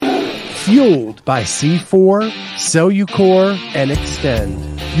Fueled by C4, Cellucor, and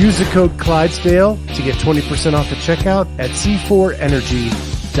Extend. Use the code Clydesdale to get 20% off at checkout at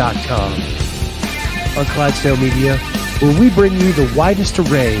c4energy.com. On Clydesdale Media, where we bring you the widest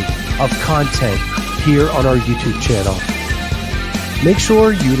array of content here on our YouTube channel. Make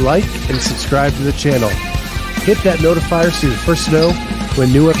sure you like and subscribe to the channel. Hit that notifier so you're the first to know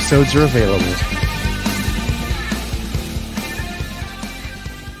when new episodes are available.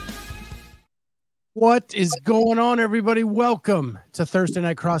 What is going on, everybody? Welcome to Thursday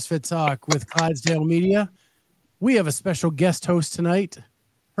Night CrossFit Talk with Clydesdale Media. We have a special guest host tonight.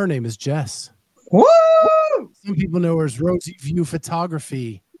 Her name is Jess. Woo! Some people know her as Rosie View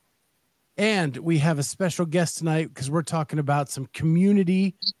Photography. And we have a special guest tonight because we're talking about some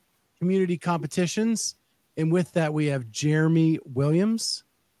community competitions. And with that, we have Jeremy Williams.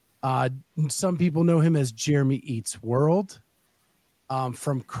 Some people know him as Jeremy Eats World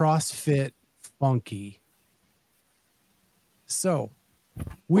from CrossFit Funky. So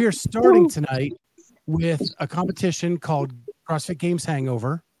we are starting tonight with a competition called CrossFit Games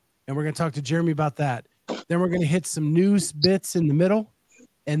Hangover, and we're going to talk to Jeremy about that. Then we're going to hit some news bits in the middle,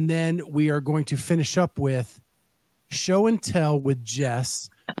 and then we are going to finish up with show and tell with Jess.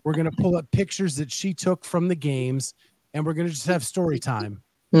 We're going to pull up pictures that she took from the games, and we're going to just have story time.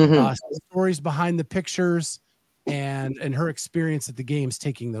 Stories behind the pictures and her experience at the games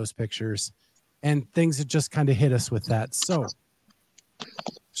taking those pictures. And things that just kind of hit us with that. So,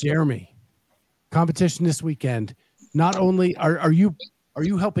 Jeremy, competition this weekend. Not only are you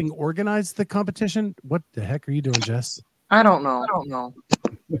helping organize the competition? What the heck are you doing, Jess? I don't know.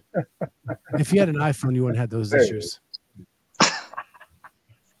 If you had an iPhone, you wouldn't have those issues.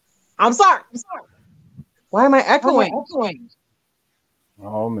 I'm sorry. Why am I echoing?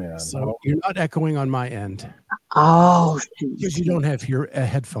 Oh man! So you're not echoing on my end. Oh, because you don't have your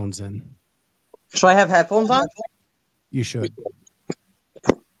headphones in. Should I have headphones on? You should.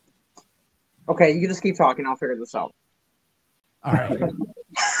 Okay, you can just keep talking. I'll figure this out. All right.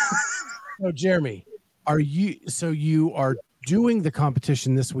 So, Jeremy, you are doing the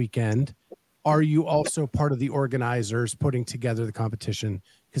competition this weekend. Are you also part of the organizers putting together the competition?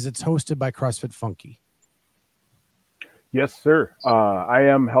 Because it's hosted by CrossFit Funky. Yes, sir. I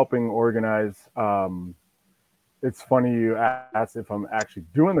am helping organize. It's funny you asked if I'm actually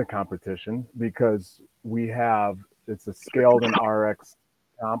doing the competition because it's a scaled and RX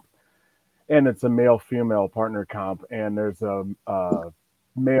comp, and it's a male-female partner comp, and there's a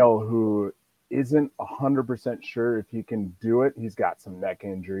male who isn't 100% sure if he can do it. He's got some neck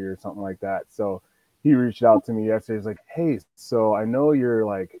injury or something like that. So he reached out to me yesterday. He's like, hey, so I know you're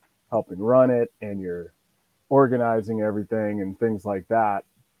like helping run it and you're organizing everything and things like that,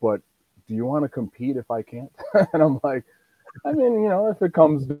 but do you want to compete if I can't? And I'm like, I mean, if it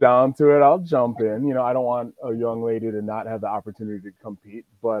comes down to it, I'll jump in. I don't want a young lady to not have the opportunity to compete.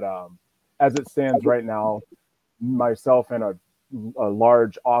 But as it stands right now, myself and a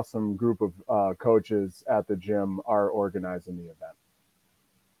large, awesome group of coaches at the gym are organizing the event.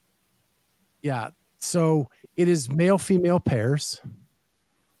 Yeah. So it is male-female pairs.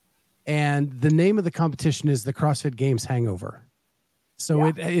 And the name of the competition is the CrossFit Games Hangover. So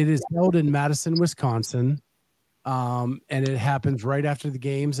it is held in Madison, Wisconsin, and it happens right after the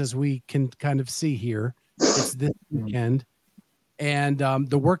games, as we can kind of see here. It's this weekend, and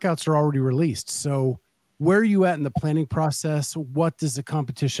the workouts are already released. So where are you at in the planning process? What does the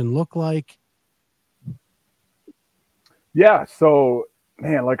competition look like? Yeah, so,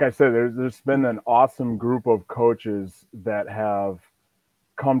 man, like I said, there's been an awesome group of coaches that have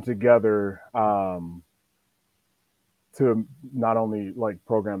come together to not only like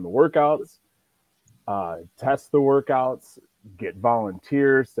program the workouts, test the workouts, get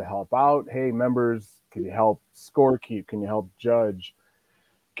volunteers to help out. Hey, members, can you help scorekeep? Can you help judge?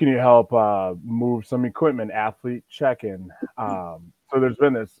 Can you help move some equipment, athlete check-in? So there's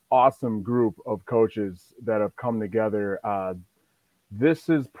been this awesome group of coaches that have come together. This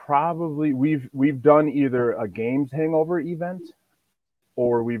is probably, we've done either a games hangover event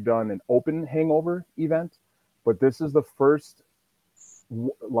or we've done an open hangover event. But this is the first,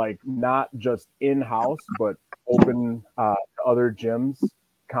 like, not just in-house, but open to other gyms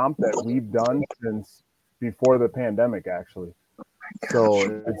comp that we've done since before the pandemic, actually. So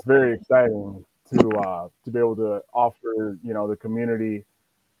it's very exciting to be able to offer, the community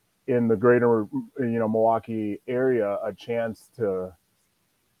in the greater, Milwaukee area a chance to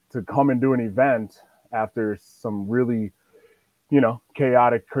come and do an event after some really,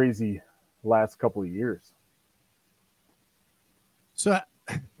 chaotic, crazy last couple of years. So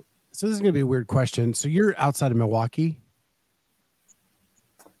this is going to be a weird question. So you're outside of Milwaukee?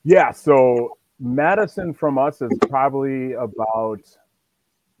 Yeah, so Madison from us is probably about,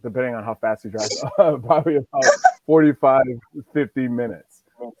 depending on how fast you drive, probably about 45, 50 minutes.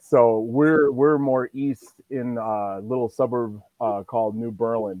 So we're more east in a little suburb called New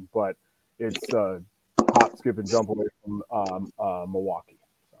Berlin, but it's hop, skip, and jump away from Milwaukee.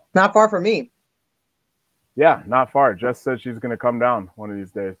 So. Not far from me. Yeah, not far. Jess said she's going to come down one of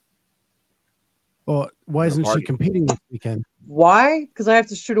these days. Well, why isn't she competing this weekend? Why? Because I have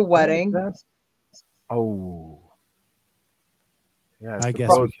to shoot a wedding. Oh. Yeah, I guess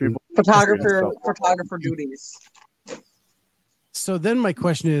people photographer duties. So then my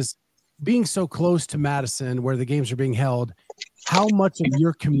question is, being so close to Madison where the games are being held, how much of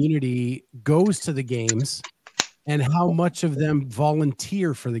your community goes to the games and how much of them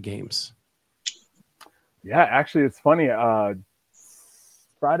volunteer for the games? Yeah, actually, it's funny.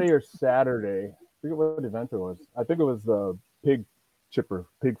 Friday or Saturday, I forget what event it was. I think it was the pig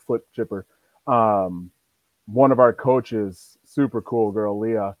flip chipper. One of our coaches, super cool girl,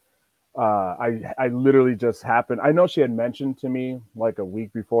 Leah. I literally just happened. I know she had mentioned to me like a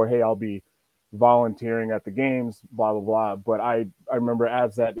week before, hey, I'll be volunteering at the games, blah, blah, blah. But I remember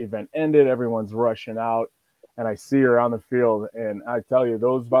as that event ended, everyone's rushing out. And I see her on the field, and I tell you,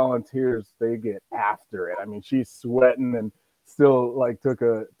 those volunteers, they get after it. I mean, she's sweating and still like took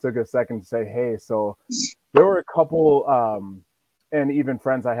a second to say, hey. So there were a couple, and even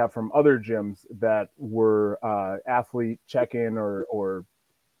friends I have from other gyms that were athlete check-in or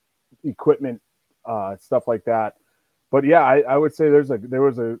equipment stuff like that. But yeah, I would say there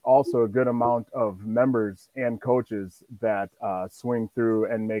was also a good amount of members and coaches that swing through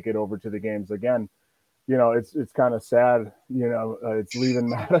and make it over to the games again. You know, it's kind of sad, you know, it's leaving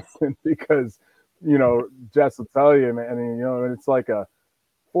Madison because, you know, Jess will tell you, man, and, you know, it's like a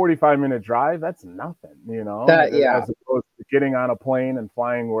 45-minute drive. That's nothing, you know, as opposed to getting on a plane and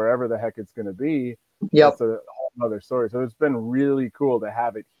flying wherever the heck it's going to be. Yep. That's a whole other story. So it's been really cool to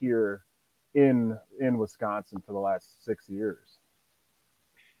have it here in Wisconsin for the last 6 years.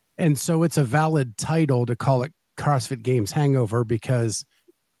 And so it's a valid title to call it CrossFit Games Hangover because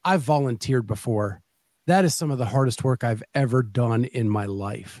I've volunteered before. That is some of the hardest work I've ever done in my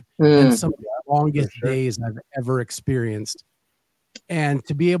life and some of the longest days I've ever experienced. And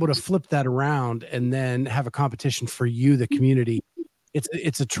to be able to flip that around and then have a competition for you, the community,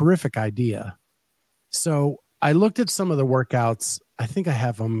 it's a terrific idea. So I looked at some of the workouts. I think I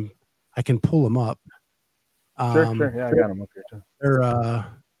have them. I can pull them up. Sure. Yeah, I got them up here too.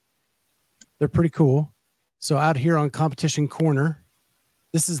 They're pretty cool. So out here on Competition Corner,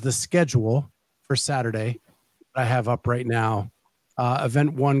 this is the schedule for Saturday that I have up right now.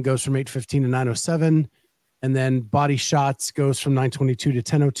 Event 1 goes from 8:15 to 9:07, and then Body Shots goes from 9:22 to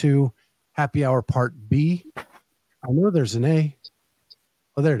 10:02. Happy Hour Part B. I know there's an A.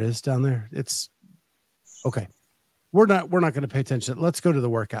 Oh, there it is down there. It's okay. We're not going to pay attention. Let's go to the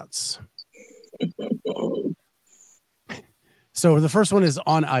workouts. So the first one is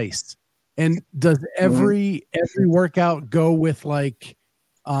on ice. And does every workout go with like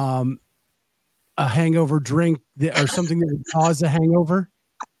a hangover drink or something that would cause a hangover?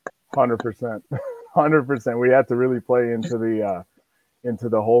 100%. 100%. We have to really play into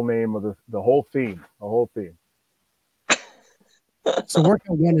the whole name of the whole theme. So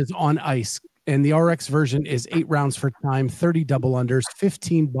workout 1 is on ice, and the RX version is 8 rounds for time, 30 double unders,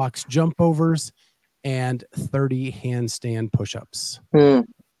 15 box jump overs, and 30 handstand push-ups. Oh,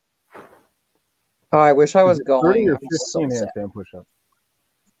 I wish I was going. 30 or 15 handstand push-ups.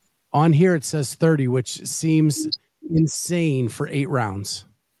 On here it says 30, which seems insane for 8 rounds.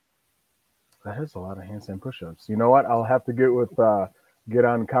 That is a lot of handstand push-ups. You know what? I'll have to get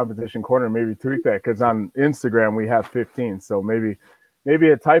on Competition Corner, maybe tweak that, because on Instagram we have 15. So maybe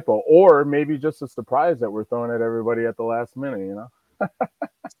a typo, or maybe just a surprise that we're throwing at everybody at the last minute, you know?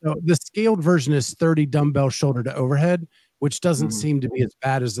 So the scaled version is 30 dumbbell shoulder to overhead, which doesn't seem to be as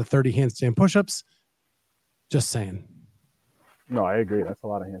bad as the 30 handstand push-ups. Just saying. No, I agree. That's a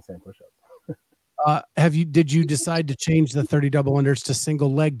lot of handstand push-ups. Did you decide to change the 30 double unders to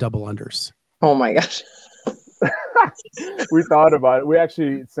single leg double unders? Oh my gosh. We thought about it. We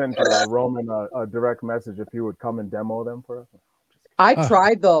actually sent Roman a direct message if he would come and demo them for us. I've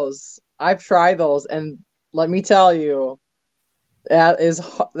tried those, and let me tell you, that's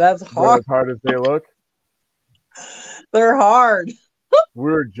hard. As hard as they look. They're hard.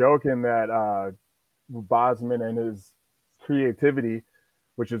 We were joking that Bosman and his creativity,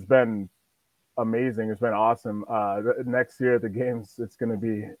 which has been amazing, it's been awesome. Next year at the games, it's going to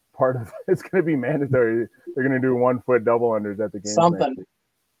be it's going to be mandatory. They're going to do 1 foot double unders at the games. Something.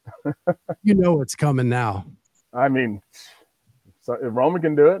 You know it's coming now. I mean, So if Roman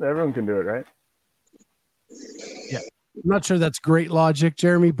can do it, everyone can do it, right? Yeah. I'm not sure that's great logic,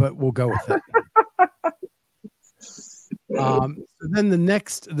 Jeremy, but we'll go with it. So then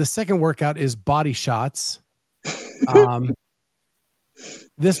the second workout is body shots.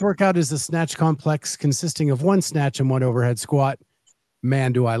 This workout is a snatch complex consisting of one snatch and one overhead squat.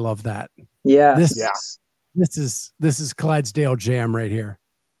 Man, do I love that. Yes. This is Clydesdale jam right here.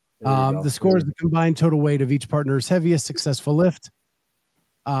 There The score is the combined total weight of each partner's heaviest successful lift.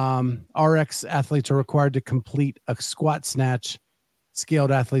 RX athletes are required to complete a squat snatch.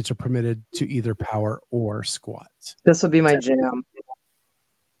 Scaled athletes are permitted to either power or squat. This would be my jam.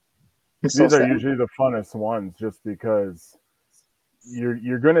 These are usually the funnest ones just because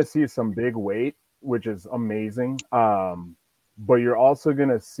you're going to see some big weight, which is amazing. But you're also going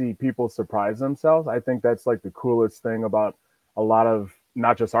to see people surprise themselves. I think that's like the coolest thing about a lot of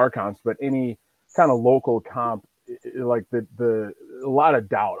not just our comps, but any kind of local comp, like a lot of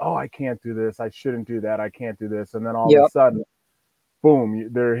doubt. Oh, I can't do this. I shouldn't do that. I can't do this. And then all of a sudden, boom,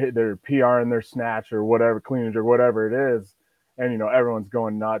 they're PR in their snatch or whatever, cleanage or whatever it is. And, everyone's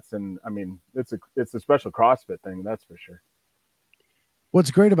going nuts. And I mean, it's a special CrossFit thing. That's for sure.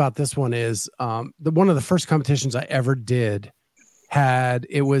 What's great about this one is one of the first competitions I ever did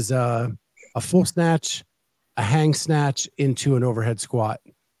was a full snatch, a hang snatch into an overhead squat.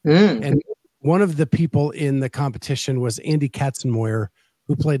 And one of the people in the competition was Andy Katzenmoyer,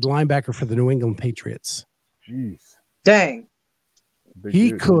 who played linebacker for the New England Patriots. Jeez. Dang.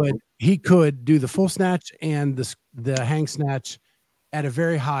 He could do the full snatch and the hang snatch at a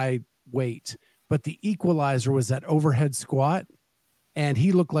very high weight, but the equalizer was that overhead squat, and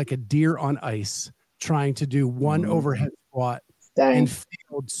he looked like a deer on ice trying to do one overhead squat. Dang. And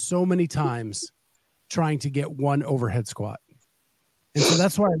failed so many times trying to get one overhead squat. And so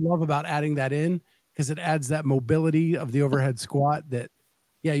that's what I love about adding that in, because it adds that mobility of the overhead squat that,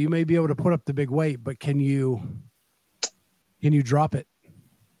 yeah, you may be able to put up the big weight, but can you drop it?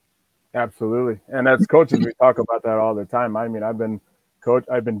 Absolutely. And as coaches, we talk about that all the time. I mean, I've been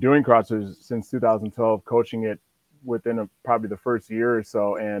doing CrossFit since 2012, coaching it within probably the first year or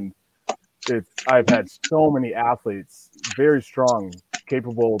so. And I've had so many athletes, very strong,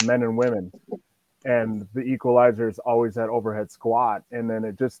 capable men and women, and the equalizer is always that overhead squat. And then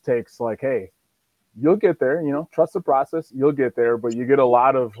it just takes like, hey, you'll get there, trust the process, you'll get there. But you get a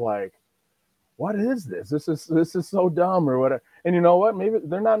lot of like, what is this? This is so dumb or whatever. And you know what? Maybe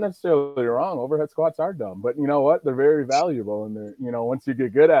they're not necessarily wrong. Overhead squats are dumb, but you know what? They're very valuable. And they're, once you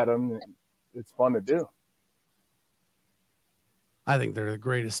get good at them, it's fun to do. I think they're the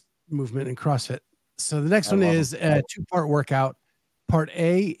greatest movement in CrossFit. So the next one is a 2-part workout. Part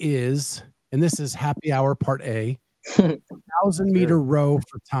A is, and this is happy hour part A, 1,000-meter row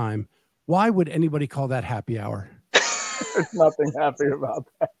for time. Why would anybody call that happy hour? There's nothing happy about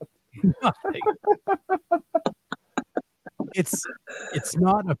that. Nothing. It's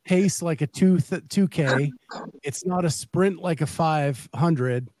not a pace like a 2K. It's not a sprint like a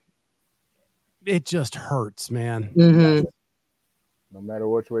 500. It just hurts, man. Mm-hmm. No matter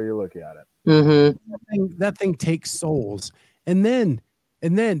which way you look at it. Mm-hmm. That thing takes souls. And then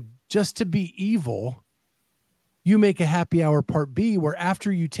just to be evil, you make a happy hour part B where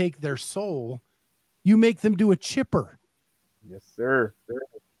after you take their soul, you make them do a chipper. Yes, sir.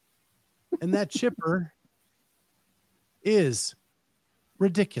 And that chipper is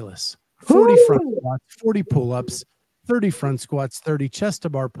ridiculous. 40 front squats, 40 pull-ups, 30 front squats, 30 chest to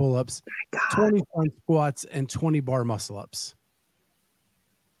bar pull-ups, 20 front squats, and 20 bar muscle-ups.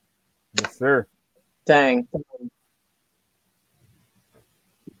 Yes, sir. Dang.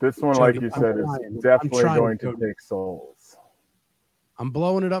 This one, Jody, like you said, is definitely going to take souls. I'm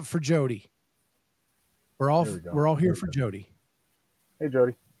blowing it up for Jody. We're all here for Jody. Hey,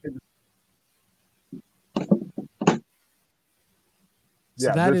 Jody.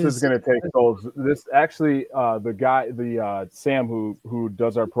 Yeah, this is going to take souls. This actually, the Sam who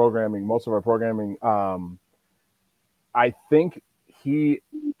does our programming, most of our programming, I think he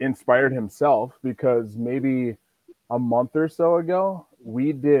inspired himself because maybe a month or so ago,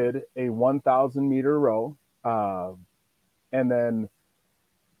 we did a 1,000-meter row. And then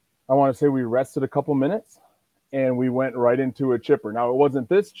I want to say we rested a couple minutes and we went right into a chipper. Now, it wasn't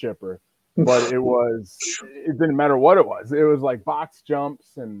this chipper, but it didn't matter what it was. It was like box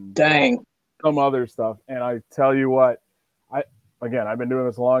jumps and some other stuff. And I tell you what, I've been doing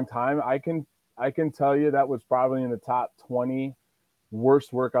this a long time. I can tell you that was probably in the top 20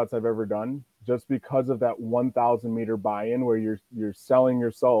 worst workouts I've ever done, just because of that 1,000-meter buy-in where you're selling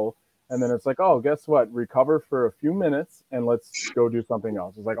your soul. And then it's like, oh, guess what? Recover for a few minutes and let's go do something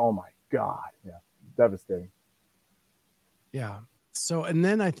else. It's like, oh my God. Yeah. Devastating. Yeah. So, and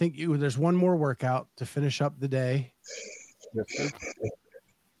then I think there's one more workout to finish up the day. Yes, sir.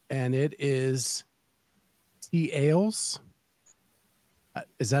 And it is T-Ales.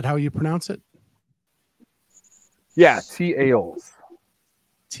 Is that how you pronounce it? Yeah, T-Ales.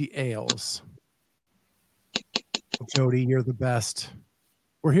 T-Ales. Jody, you're the best.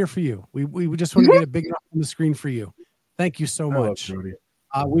 We're here for you. We just want to get a big enough on the screen for you. Thank you so much. Jody.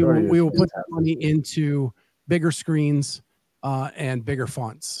 We will put the money into bigger screens and bigger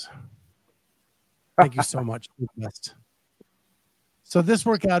fonts. Thank you so much. You're the best. So this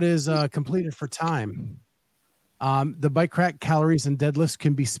workout is completed for time. The bike rack calories and deadlifts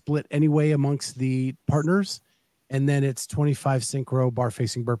can be split anyway amongst the partners. And then it's 25 synchro bar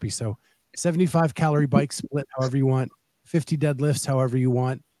facing burpees. So 75 calorie bike split however you want, 50 deadlifts however you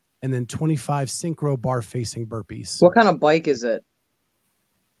want, and then 25 synchro bar facing burpees. What kind of bike is it?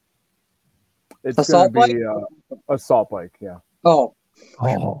 It's going to be a salt bike, yeah. Oh.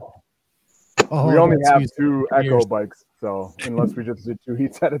 We only have 2 Echo bikes, so unless we just did 2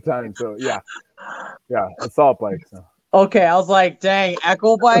 heats at a time. So yeah, a salt bike. So. Okay, I was like, dang,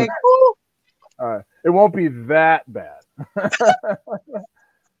 Echo bike. It won't be that bad.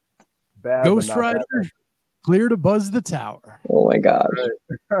 Ghost Rider, clear to buzz the tower. Oh my gosh.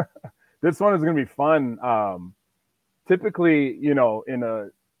 Right. This one is going to be fun. Typically, in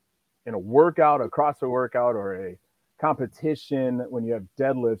a workout, a CrossFit workout, or a competition, when you have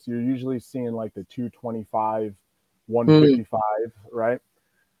deadlifts, you're usually seeing like the 225, 155, right?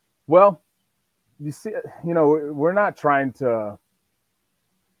 Well, you see, we're not trying to,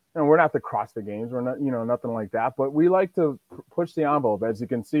 we're not the CrossFit Games. We're not, nothing like that. But we like to push the envelope, as you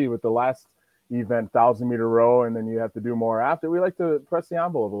can see with the last event, 1,000-meter row, and then you have to do more after. We like to press the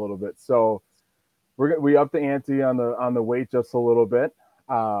envelope a little bit. So we up the ante on the weight just a little bit.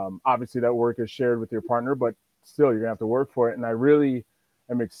 Obviously, that work is shared with your partner, but still, you're gonna have to work for it. And I really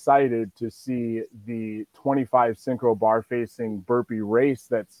am excited to see the 25 synchro bar facing burpee race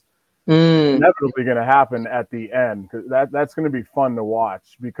that's inevitably going to happen at the end, because that's going to be fun to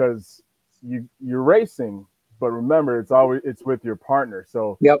watch, because you're racing, but remember, it's with your partner.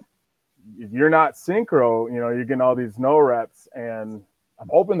 So if you're not synchro, you're getting all these no reps, and I'm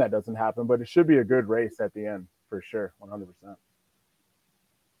hoping that doesn't happen, but it should be a good race at the end for sure, 100%.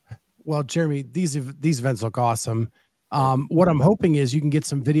 Well, Jeremy, these events look awesome. What I'm hoping is you can get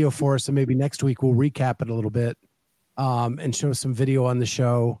some video for us, and maybe next week we'll recap it a little bit and show some video on the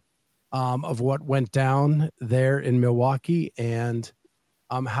show of what went down there in Milwaukee and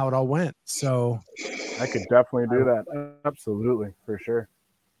how it all went. So I could definitely do that. Absolutely, for sure.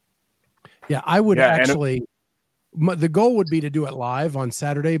 Yeah, I would actually. The goal would be to do it live on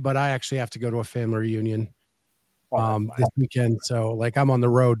Saturday, but I actually have to go to a family reunion this weekend. So I'm on the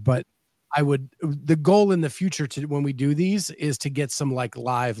road, but the goal in the future when we do these is to get some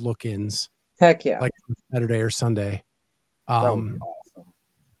live look-ins. Heck yeah. Like Saturday or Sunday. That would be awesome.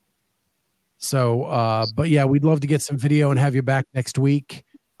 So, but yeah, we'd love to get some video and have you back next week.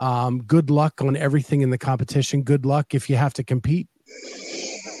 Good luck on everything in the competition. Good luck if you have to compete.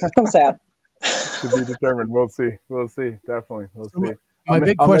 I'm sad. To be determined. We'll see. Definitely. We'll see. I'll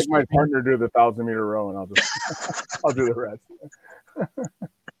make my partner do the 1,000-meter row, and I'll do the rest.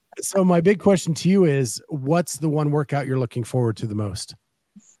 So my big question to you is, what's the one workout you're looking forward to the most?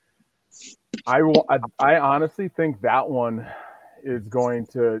 I honestly think that one is going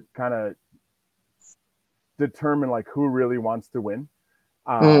to kind of determine who really wants to win.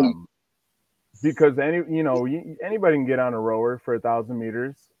 Because anybody can get on a rower for 1,000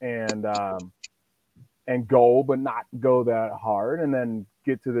 meters and go, but not go that hard, and then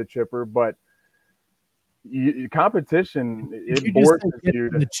get to the chipper. But competition, it forces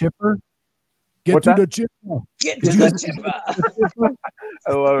you to the chipper. Get to the chipper. Get to the chipper.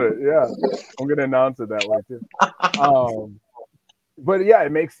 I love it. Yeah, I'm gonna announce it that way too. But yeah,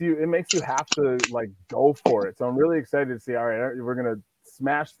 it makes you have to go for it. So I'm really excited to see. All right, we're gonna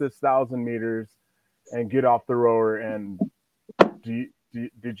smash this 1,000 meters and get off the rower. And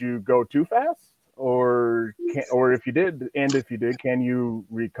did you go too fast, or if you did, can you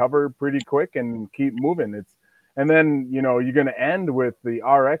recover pretty quick and keep moving? And then you're gonna end with the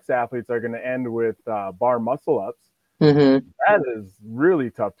RX athletes are gonna end with bar muscle ups. Mm-hmm. That is really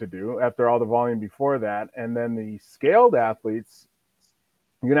tough to do after all the volume before that. And then the scaled athletes,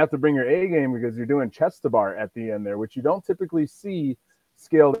 you're going to have to bring your A game, because you're doing chest to bar at the end there, which you don't typically see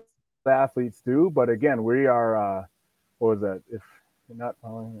scaled athletes do. But again, we are, what was that? If you're not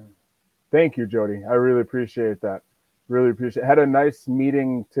following, thank you, Jody. I really appreciate that. Had a nice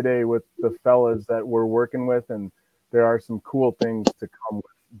meeting today with the fellas that we're working with, and there are some cool things to come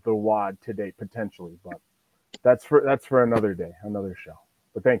with the WOD today, potentially. But That's for another day, another show.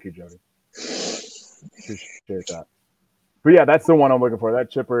 But thank you, Jody. Appreciate that. But yeah, that's the one I'm looking for. That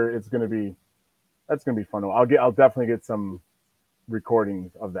chipper, that's gonna be fun. I'll definitely get some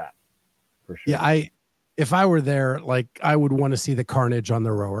recordings of that for sure. Yeah, if I were there, like I would want to see the carnage on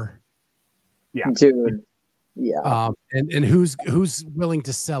the rower. Yeah, dude. Yeah. And who's willing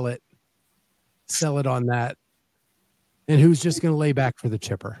to sell it on that, and who's just going to lay back for the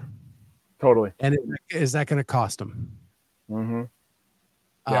chipper? Totally. And is that going to cost them? Mm-hmm.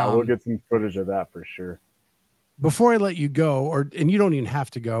 Yeah, we'll get some footage of that for sure. Before I let you go, and you don't even have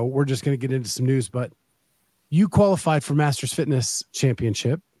to go, we're just going to get into some news, but you qualified for Masters Fitness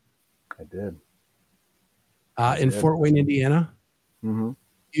Championship. I did. In Fort Wayne, Indiana. Mm-hmm.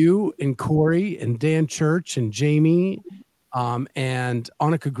 You and Corey and Dan Church and Jamie and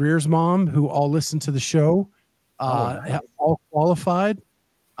Annika Greer's mom, who all listen to the show, have all qualified.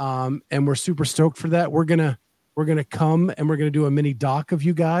 And we're super stoked for that. We're gonna come and we're gonna do a mini doc of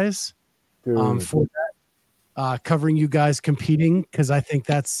you guys for that, covering you guys competing, because I think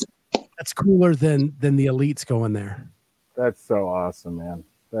that's cooler than the elites going there. That's so awesome, man.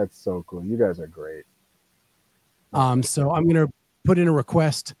 That's so cool. You guys are great. So I'm gonna put in a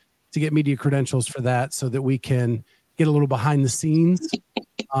request to get media credentials for that, so that we can get a little behind the scenes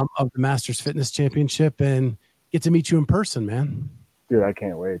of the Masters Fitness Championship and get to meet you in person, man. Dude, I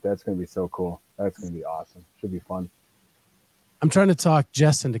can't wait. That's going to be so cool. That's going to be awesome. Should be fun. I'm trying to talk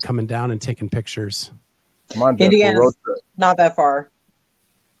Jess into coming down and taking pictures. Come on, Jess. Indiana's not that far.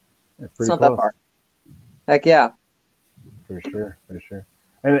 It's not that far. Heck yeah. For sure.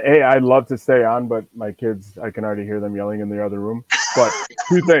 And hey, I'd love to stay on, but my kids, I can already hear them yelling in the other room. But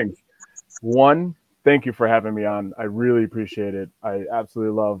two things. One, thank you for having me on. I really appreciate it. I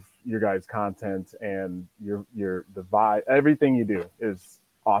absolutely love your guys' content, and the vibe. Everything you do is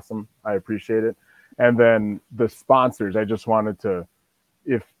awesome. I appreciate it. And then the sponsors, I just wanted to,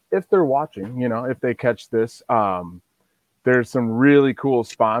 if they're watching, if they catch this, there's some really cool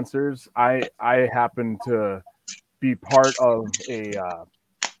sponsors. I happen to be part of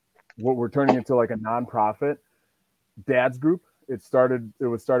what we're turning into like a nonprofit dad's group. It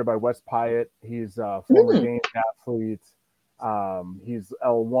was started by Wes Pyatt. He's a former games athlete. He's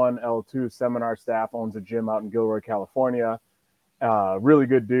L1, L2 seminar staff, owns a gym out in Gilroy, California. Really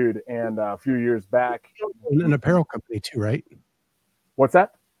good dude. And a few years back, an apparel company too, right? What's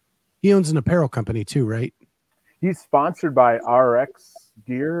that? He owns an apparel company too, right? He's sponsored by RX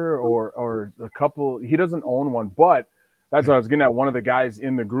Gear or a couple. He doesn't own one, but that's what I was getting at. One of the guys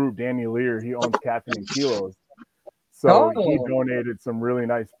in the group, Danny Lear, he owns Caffeine and Kilos. So he donated some really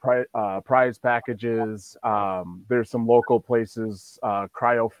nice prize packages. There's some local places,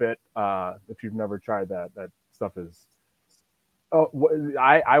 CryoFit. If you've never tried that stuff is. Oh,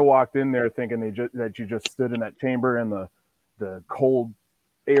 I walked in there thinking that you just stood in that chamber and the cold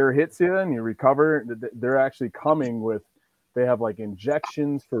air hits you and you recover. They're actually coming with. They have like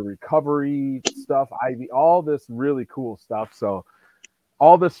injections for recovery stuff, IV, all this really cool stuff. So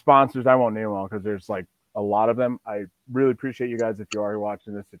all the sponsors, I won't name them all because there's like a lot of them. I really appreciate you guys if you are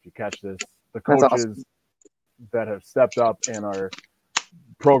watching this, if you catch this. The coaches that have stepped up and are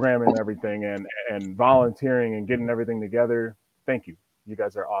programming everything and volunteering and getting everything together. Thank you. You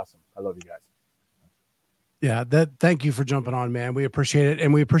guys are awesome. I love you guys. Yeah, thank you for jumping on, man. We appreciate it.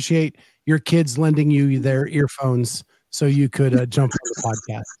 And we appreciate your kids lending you their earphones so you could jump on the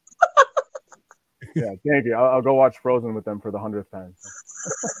podcast. Yeah, thank you. I'll go watch Frozen with them for the 100th time.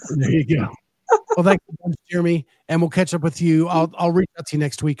 There you go. Well, thank you, Jeremy, and we'll catch up with you. I'll reach out to you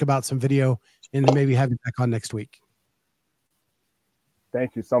next week about some video, and then maybe have you back on next week.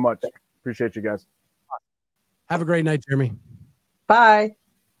 Thank you so much. Appreciate you guys. Have a great night, Jeremy. Bye.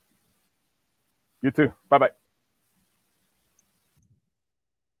 You too. Bye-bye.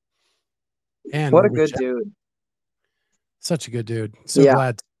 And what a good dude. Such a good dude. So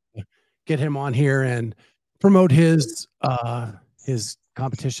glad to get him on here and promote his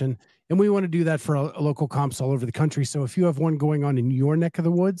competition. And we want to do that for a local comps all over the country. So if you have one going on in your neck of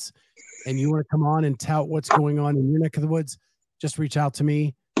the woods and you want to come on and tout what's going on in your neck of the woods, just reach out to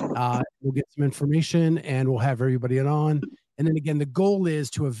me. We'll get some information and we'll have everybody on. And then again, the goal is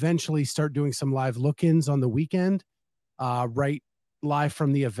to eventually start doing some live look-ins on the weekend, right live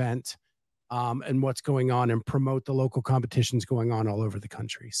from the event. And what's going on and promote the local competitions going on all over the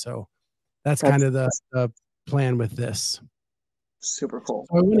country. So that's kind of the plan with this. Super cool.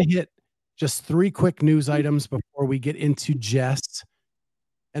 So I want to hit just 3 quick news items before we get into Jess.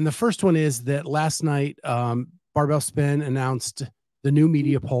 And the first one is that last night, Barbell Spin announced the new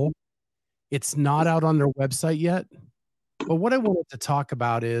media poll. It's not out on their website yet. But what I wanted to talk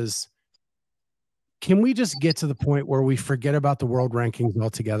about is can we just get to the point where we forget about the world rankings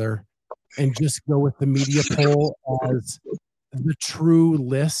altogether and just go with the media poll as the true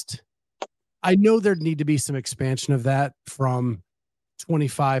list? I know there'd need to be some expansion of that from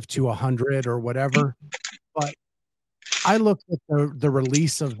 25 to 100 or whatever, but I looked at the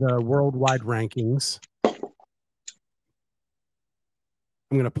release of the worldwide rankings. I'm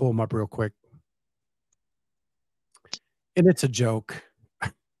going to pull them up real quick. And it's a joke.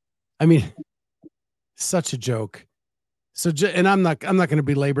 I mean, such a joke. So, and I'm not going to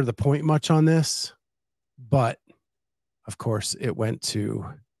belabor the point much on this, but of course it went to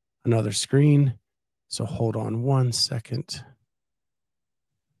another screen. So hold on one second.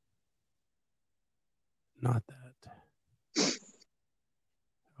 Not that.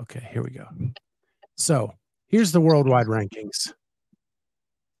 Okay, here we go. So here's the worldwide rankings.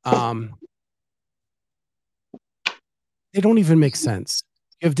 They don't even make sense.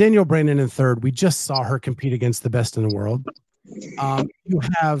 You have Danielle Brandon in third. We just saw her compete against the best in the world. You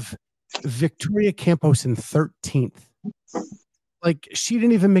have Victoria Campos in 13th. Like, she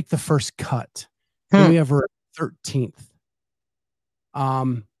didn't even make the first cut. And we have her at 13th.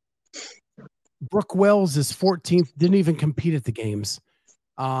 Brooke Wells is 14th. Didn't even compete at the games.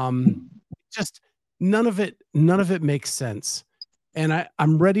 Just none of it makes sense. And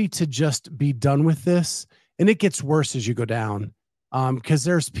I'm ready to just be done with this. And it gets worse as you go down. Because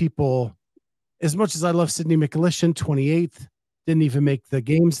there's people, as much as I love Sydney McAlishan, 28th, didn't even make the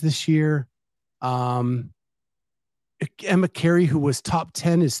games this year. Emma Carey, who was top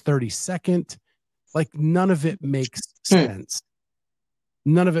 10, is 32nd. Like, none of it makes sense.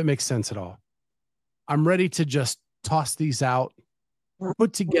 None of it makes sense at all. I'm ready to just toss these out,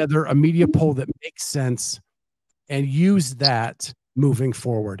 put together a media poll that makes sense, and use that moving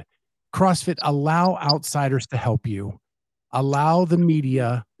forward. CrossFit, allow outsiders to help you. Allow the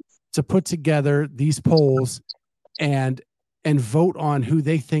media to put together these polls and vote on who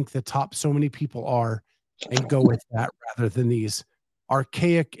they think the top so many people are and go with that rather than these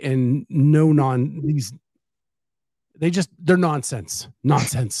archaic and they're nonsense.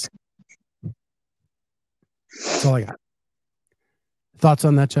 Nonsense. That's all I got. Thoughts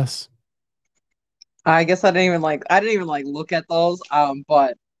on that, Jess? I guess I didn't even look at those.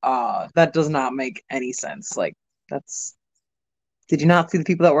 But that does not make any sense. Like, did you not see the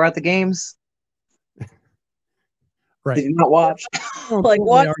people that were at the games? Right. Did you not watch? Like,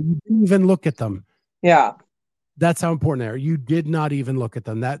 what? You didn't even look at them. Yeah. That's how important they are. You did not even look at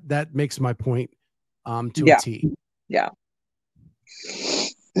them. That makes my point to a T. Yeah.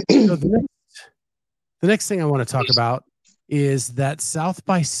 So the next thing I want to talk about is that South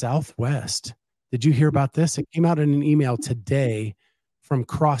by Southwest. Did you hear about this? It came out in an email today from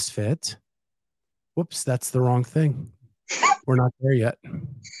CrossFit. Whoops, that's the wrong thing. We're not there yet.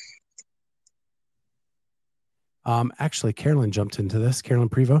 Actually, Carolyn jumped into this. Carolyn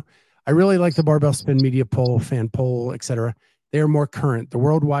Prevo. I really like the barbell spin media poll, fan poll, etc. They are more current. The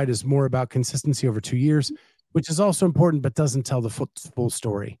worldwide is more about consistency over 2 years, which is also important, but doesn't tell the full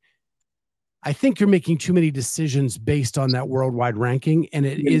story. I think you're making too many decisions based on that worldwide ranking, and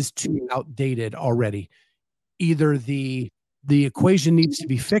it is too outdated already. Either the equation needs to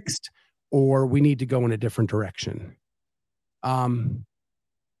be fixed, or we need to go in a different direction. And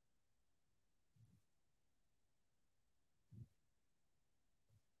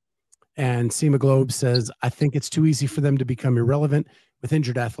Seema Globe says, I think it's too easy for them to become irrelevant with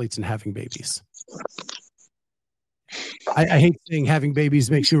injured athletes and having babies. I hate saying having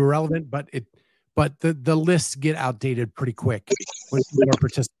babies makes you irrelevant, but the lists get outdated pretty quick when people are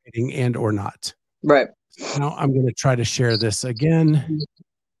participating and or not. Right. Now I'm going to try to share this again.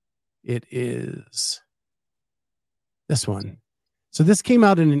 It is this one. So this came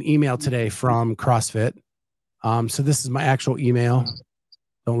out in an email today from CrossFit. So this is my actual email.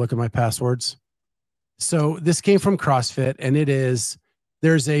 Don't look at my passwords. So this came from CrossFit, and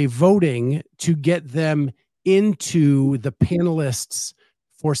there's a voting to get them into the panelists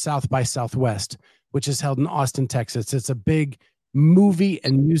for South by Southwest, which is held in Austin, Texas. It's a big movie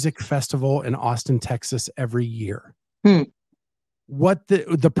and music festival in Austin, Texas every year. What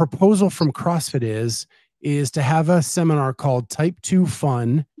the proposal from CrossFit is to have a seminar called Type 2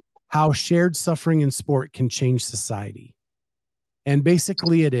 Fun, How Shared Suffering in Sport Can Change Society. And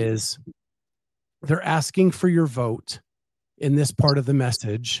basically they're asking for your vote in this part of the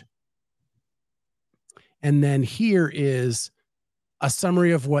message. And then here is a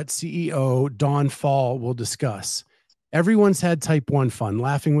summary of what CEO Dawn Fall will discuss. Everyone's had type 1 fun,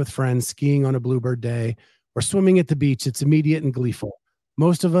 laughing with friends, skiing on a bluebird day, or swimming at the beach. It's immediate and gleeful.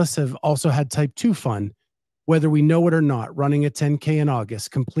 Most of us have also had type 2 fun, Whether we know it or not, running a 10K in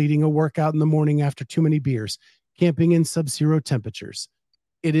August, completing a workout in the morning after too many beers, camping in sub-zero temperatures.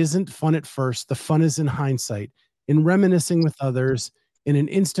 It isn't fun at first. The fun is in hindsight, in reminiscing with others. In an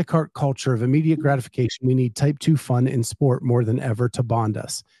Instacart culture of immediate gratification, we need type 2 fun in sport more than ever to bond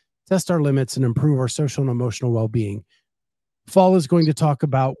us, test our limits, and improve our social and emotional well-being. Fall is going to talk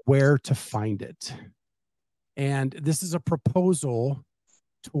about where to find it. And this is a proposal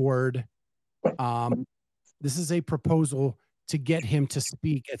toward, this is a proposal to get him to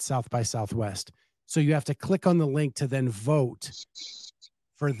speak at South by Southwest. So you have to click on the link to then vote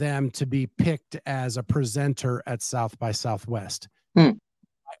for them to be picked as a presenter at South by Southwest.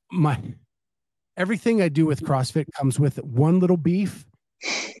 Everything I do with CrossFit comes with one little beef.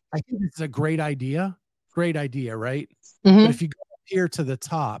 I think it's a great idea, right? But if you go up here to the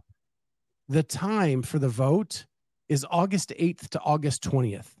top, the time for the vote is August 8th to August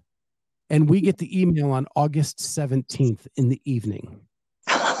 20th. And we get the email on August 17th in the evening.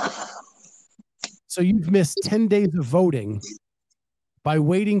 So you've missed 10 days of voting by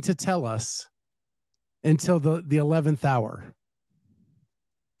waiting to tell us until the 11th hour.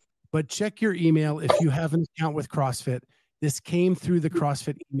 But check your email if you have an account with CrossFit. This came through the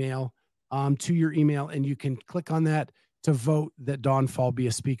CrossFit email to your email, and you can click on that to vote that Dawn Fall be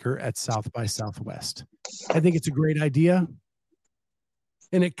a speaker at South by Southwest. I think it's a great idea.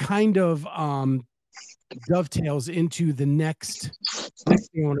 And it kind of dovetails into the next thing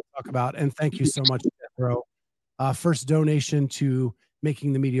I want to talk about. And thank you so much, Jethro. First donation to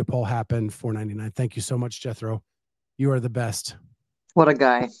making the media poll happen, $4.99. Thank you so much, Jethro. You are the best. What a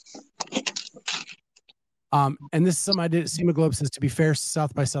guy. And this is something I did. Sema Globe says, to be fair,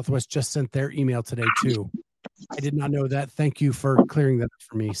 South by Southwest just sent their email today too. I did not know that. Thank you for clearing that up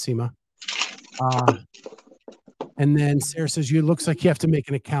for me, Sema. And then Sarah says, it looks like you have to make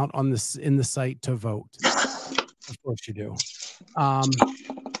an account on this in the site to vote. Of course you do. But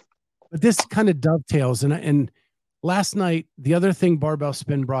this kind of dovetails. And last night, the other thing Barbell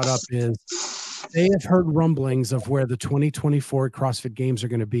Spin brought up is they have heard rumblings of where the 2024 CrossFit Games are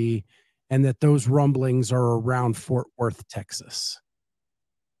going to be, and that those rumblings are around Fort Worth, Texas.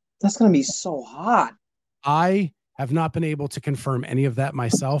 That's going to be so hot. I have not been able to confirm any of that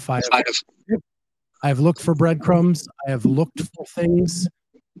myself. I've looked for breadcrumbs. I have looked for things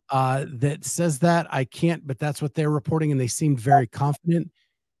that says that. I can't, but that's what they're reporting, and they seemed very confident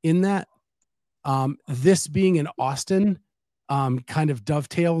in that. This being in Austin kind of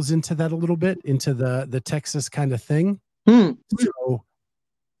dovetails into that a little bit, into the Texas kind of thing. So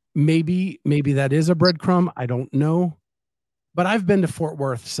maybe that is a breadcrumb. I don't know. But I've been to Fort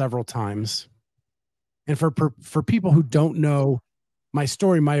Worth several times. And for people who don't know my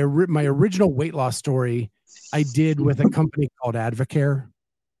story, my original weight loss story, I did with a company called Advocare,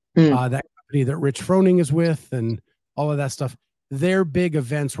 that company that Rich Froning is with and all of that stuff. Their big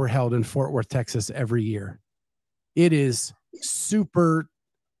events were held in Fort Worth, Texas every year. It is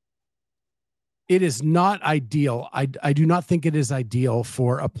not ideal. I do not think it is ideal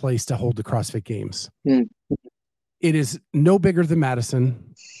for a place to hold the CrossFit Games. It is no bigger than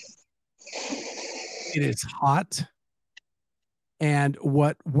Madison. It is hot. And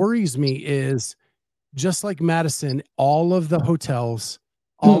what worries me is, just like Madison, all of the hotels,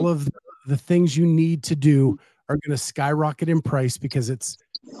 all of the things you need to do are going to skyrocket in price because it's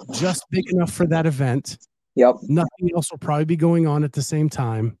just big enough for that event. Yep. Nothing else will probably be going on at the same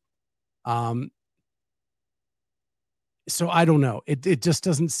time. So I don't know. It just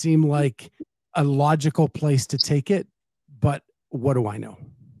doesn't seem like a logical place to take it, but what do I know?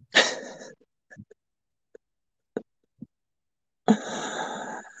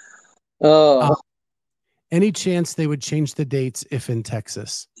 Any chance they would change the dates if in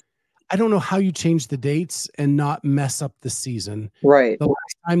Texas? I don't know how you change the dates and not mess up the season. Right. The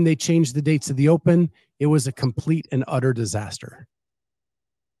last time they changed the dates of the Open, it was a complete and utter disaster.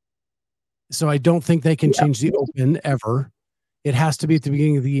 So I don't think they can change the Open ever. It has to be at the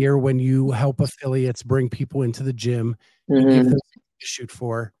beginning of the year when you help affiliates bring people into the gym and give them something to shoot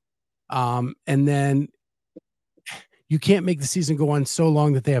for. And then you can't make the season go on so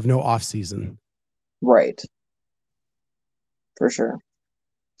long that they have no off season. Right. For sure.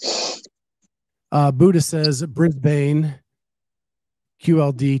 Buddha says Brisbane,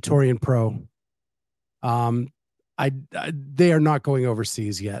 QLD, Torian Pro. They are not going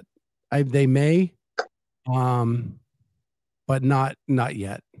overseas yet. They may, but not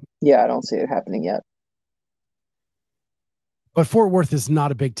yet. Yeah, I don't see it happening yet. But Fort Worth is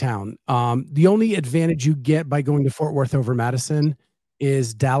not a big town. The only advantage you get by going to Fort Worth over Madison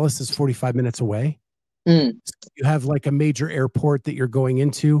is Dallas is 45 minutes away. So you have like a major airport that you're going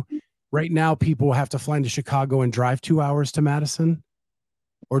into. Right now, people have to fly into Chicago and drive 2 hours to Madison,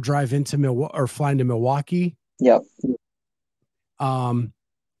 or drive into Milwaukee, or fly into Milwaukee. Yep.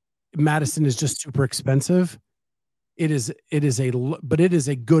 Madison is just super expensive. It is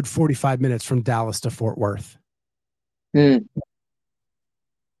a good 45 minutes from Dallas to Fort Worth. Mm.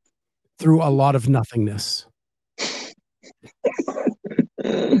 Through a lot of nothingness.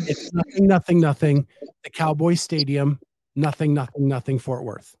 It's nothing. The Cowboy Stadium, nothing, Fort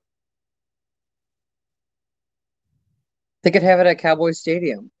Worth. They could have it at Cowboy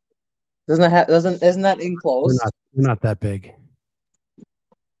Stadium. Isn't that enclosed? We're not that big.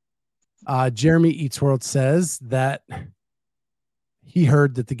 Jeremy Eats World says that he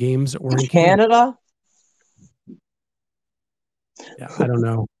heard that the games were in Canada. Yeah, I don't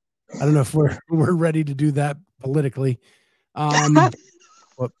know if we're ready to do that politically.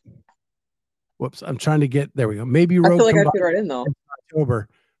 Whoops, I'm trying to get there. We go. Maybe I Rogue feel like I fit right in though. October,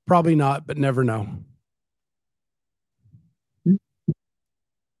 probably not, but never know.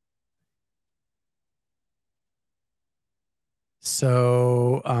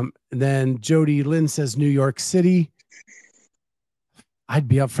 So then Jody Lynn says New York City. I'd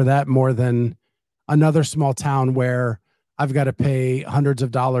be up for that more than another small town where I've got to pay hundreds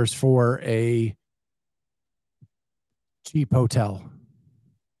of dollars for a cheap hotel.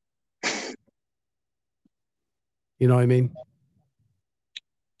 You know what I mean?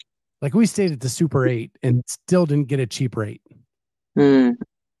 Like we stayed at the Super 8 and still didn't get a cheap rate. Hmm.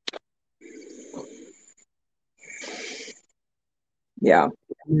 Yeah.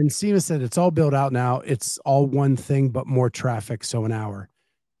 And Seema said it's all built out now. It's all one thing, but more traffic. So an hour.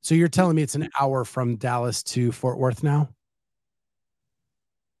 So you're telling me it's an hour from Dallas to Fort Worth now?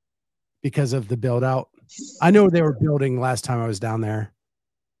 Because of the build out. I know they were building last time I was down there.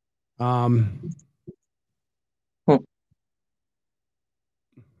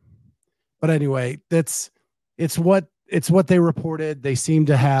 But anyway, it's what they reported. They seem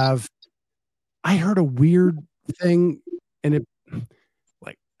to have. I heard a weird thing, and it,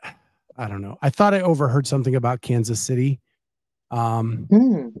 like, I don't know. I thought I overheard something about Kansas City,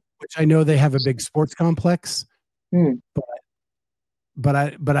 which I know they have a big sports complex, but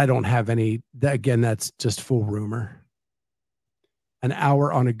I don't have any. Again, that's just full rumor. An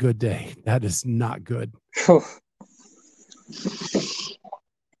hour on a good day, that is not good.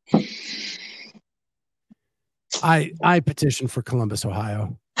 I petitioned for Columbus,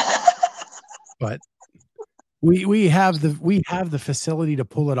 Ohio, but we have the facility to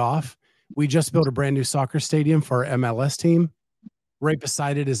pull it off. We just built a brand new soccer stadium for our MLS team. Right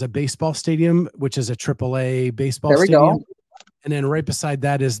beside it is a baseball stadium, which is a AAA baseball stadium. Go. And then right beside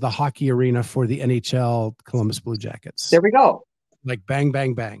that is the hockey arena for the NHL Columbus Blue Jackets. There we go. Like bang,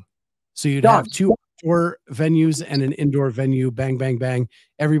 bang, bang. So you'd have two outdoor venues and an indoor venue. Bang, bang, bang.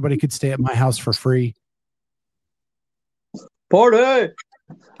 Everybody could stay at my house for free. Party!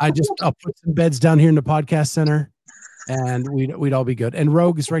 I'll put some beds down here in the podcast center, and we'd all be good. And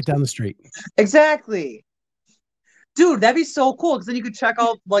Rogue is right down the street. Exactly, dude. That'd be so cool because then you could check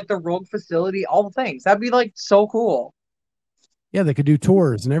out like the Rogue facility, all the things. That'd be like so cool. Yeah, they could do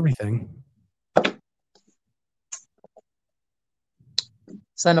tours and everything.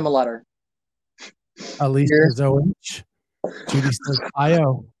 Send them a letter. Alicia says OH. Judy says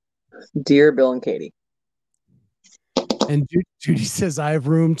IO. Dear Bill and Katie. And Judy says, I have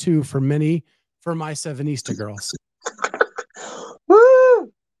room too for my Sevenista girls.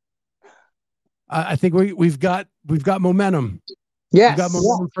 Woo! I think we've got momentum. Yes. We've got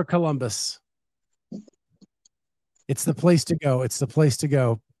momentum for Columbus. It's the place to go. It's the place to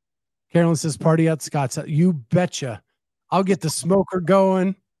go. Carolyn says, party out Scott's. You betcha. I'll get the smoker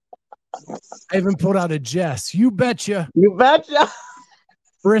going. I even pulled out a Jess. You betcha. You betcha.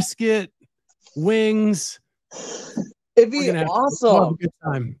 Brisket, wings. It'd be awesome. Good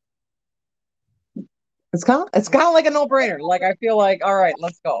time. It's kind of like a no-brainer. Like I feel like, all right,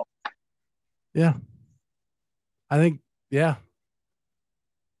 let's go. Yeah. I think, yeah.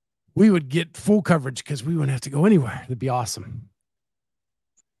 We would get full coverage because we wouldn't have to go anywhere. It'd be awesome.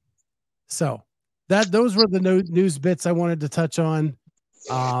 So those were the news bits I wanted to touch on.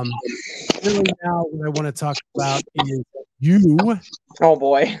 Really now what I want to talk about is you. Oh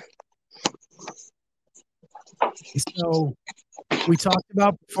boy. So we talked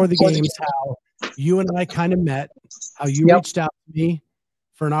about before the games how you and I kind of met, how you reached out to me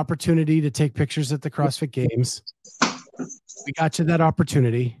for an opportunity to take pictures at the CrossFit Games. We got you that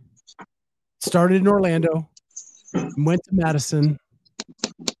opportunity. Started in Orlando, went to Madison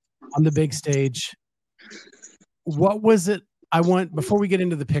on the big stage. What was it? Before we get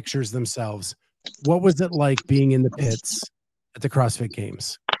into the pictures themselves, what was it like being in the pits at the CrossFit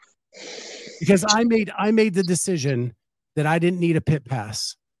Games? Because I made the decision that I didn't need a pit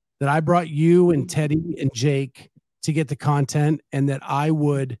pass, that I brought you and Teddy and Jake to get the content, and that I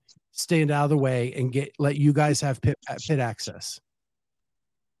would stand out of the way and let you guys have pit access.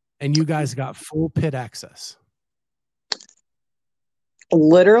 And you guys got full pit access.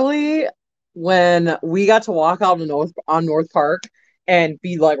 Literally, when we got to walk out on North Park and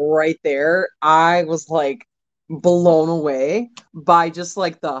be like right there, I was like blown away by just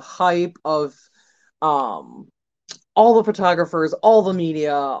like the hype of all the photographers, all the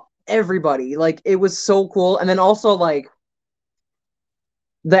media, everybody. Like, it was so cool. And then also, like,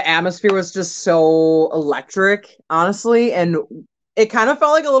 the atmosphere was just so electric, honestly, and it kind of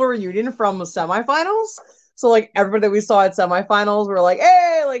felt like a little reunion from the semifinals. So like everybody that we saw at semifinals were like,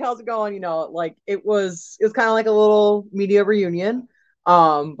 hey, like, how's it going? You know, like it was kind of like a little media reunion.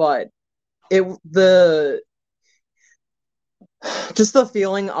 But just the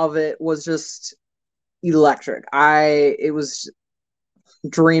feeling of it was just electric. It was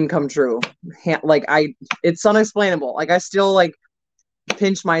dream come true. It's unexplainable. Like, I still like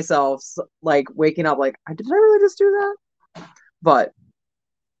pinch myself, like waking up like, did I really just do that? But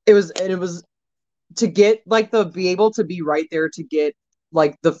it was to get like be able to be right there to get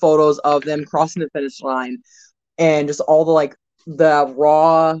like the photos of them crossing the finish line, and just all the like the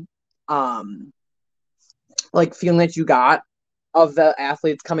raw like feeling that you got of the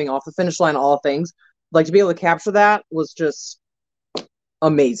athletes coming off the finish line, all things, like to be able to capture that was just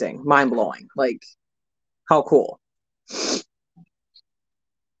amazing, mind-blowing. Like, how cool.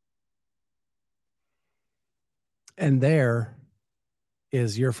 And there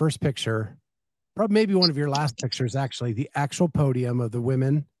is your first picture, probably maybe one of your last pictures, actually, the actual podium of the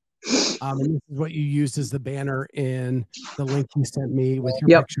women. And this is what you used as the banner in the link you sent me with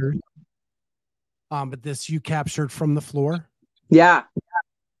your pictures. But this you captured from the floor. Yeah.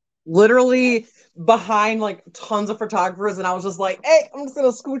 Literally behind like tons of photographers, and I was just like, hey, I'm just gonna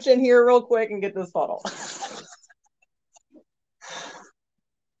scooch in here real quick and get this photo.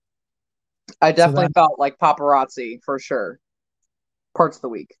 I definitely felt like paparazzi for sure. Parts of the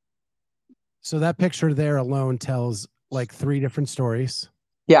week. So that picture there alone tells like 3 different stories.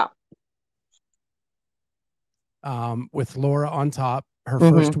 Yeah. With Laura on top, her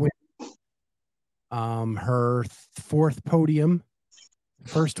first win, her 4th podium,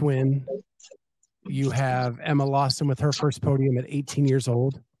 first win. You have Emma Lawson with her first podium at 18 years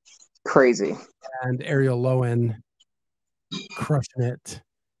old. Crazy. And Ariel Lowen crushing it.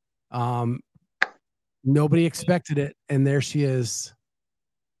 Nobody expected it, and there she is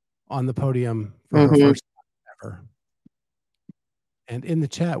on the podium for her first time ever. And in the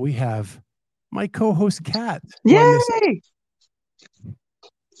chat, we have my co-host Kat. Yay!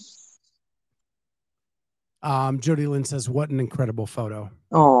 Jody Lynn says, what an incredible photo.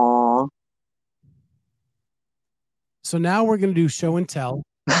 Aww. So now we're going to do show and tell,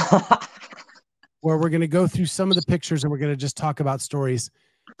 where we're going to go through some of the pictures and we're going to just talk about stories.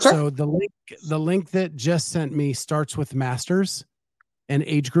 Sure. So the link that Jess sent me starts with Masters and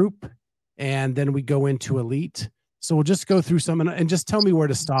age group, and then we go into Elite. So we'll just go through some and just tell me where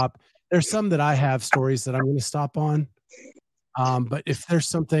to stop. There's some that I have stories that I'm going to stop on. But if there's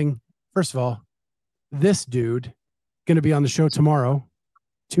something, first of all, this dude going to be on the show tomorrow,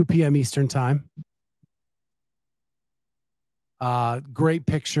 2 p.m. Eastern time. Great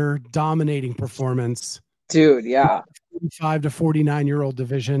picture, dominating performance. Dude, yeah. 45 to 49-year-old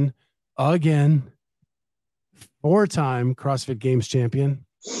division again. 4-time CrossFit Games champion,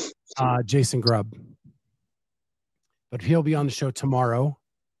 Jason Grubb. But he'll be on the show tomorrow.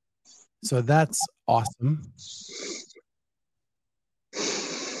 So that's awesome.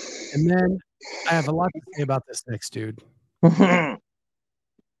 And then I have a lot to say about this next dude.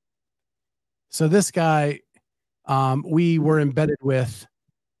 So this guy, we were embedded with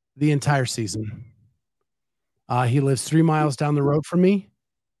the entire season. He lives 3 miles down the road from me.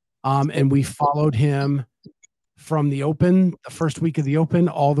 And we followed him from the Open, the first week of the Open,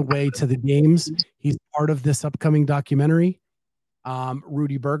 all the way to the games. He's part of this upcoming documentary,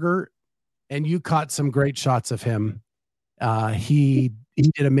 Rudy Berger. And you caught some great shots of him. He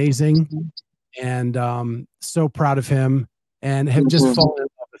did amazing, and so proud of him, and have just fallen in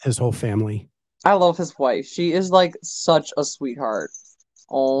love with his whole family. I love his wife. She is like such a sweetheart.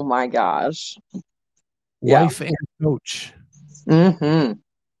 Oh my gosh. Wife and coach. Mm-hmm.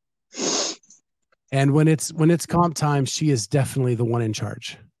 And when it's comp time, she is definitely the one in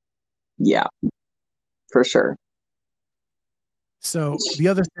charge. Yeah, for sure. So the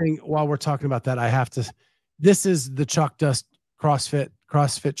other thing, while we're talking about that, this is the Chalk Dust CrossFit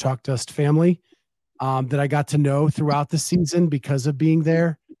Chalk Dust family that I got to know throughout the season because of being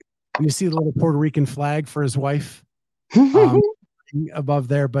there. And you see the little Puerto Rican flag for his wife above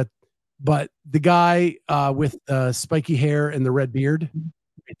there. But the guy with the spiky hair and the red beard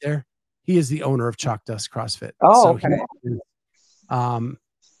right there, he is the owner of Chalk Dust CrossFit. Oh, so okay. he is,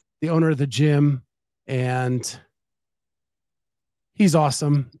 the owner of the gym, and he's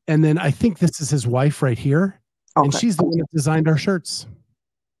awesome. And then I think this is his wife right here. Okay. And she's the one that designed our shirts.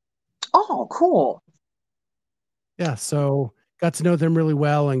 Oh, cool. Yeah. So got to know them really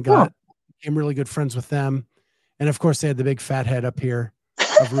well and became really good friends with them. And of course they had the big fat head up here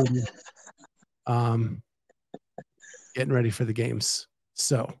of Rudy, getting ready for the games.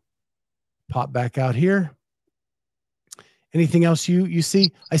 So pop back out here. Anything else you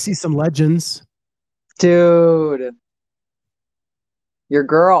see? I see some legends. Dude. Your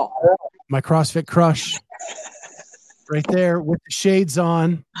girl. My CrossFit crush. Right there with the shades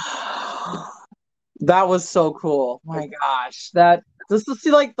on. That was so cool. My gosh. That just to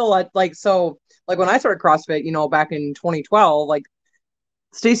see like when I started CrossFit, you know, back in 2012, like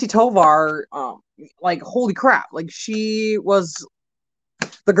Stacy Tovar, like holy crap. Like she was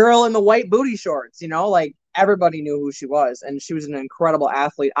the girl in the white booty shorts, you know, like everybody knew who she was, and she was an incredible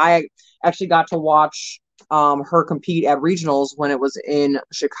athlete. I actually got to watch her compete at regionals when it was in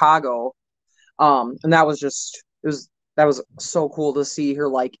Chicago. And that was so cool to see her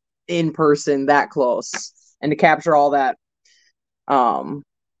like in person that close, and to capture all that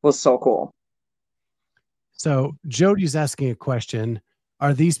was so cool. So Jody's asking a question.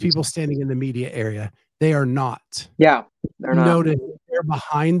 Are these people standing in the media area? They are not. Yeah, they're not. Notice they're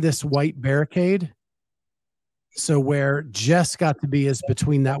behind this white barricade. So where Jess got to be is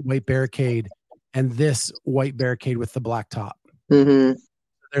between that white barricade and this white barricade with the black top. Mm-hmm.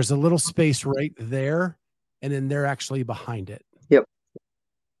 There's a little space right there, and then they're actually behind it. Yep.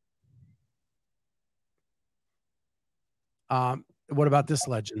 What about this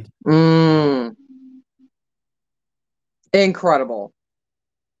legend? Incredible.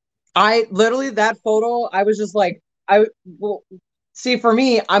 I literally, that photo, I was just like, see, for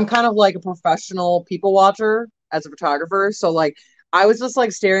me, I'm kind of like a professional people watcher as a photographer. So like, I was just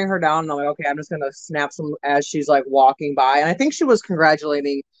like staring her down, and I'm like, okay, I'm just going to snap some as she's like walking by. And I think she was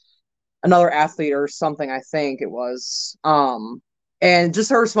congratulating another athlete or something. I think it was, and just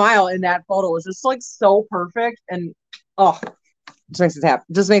her smile in that photo was just like so perfect. And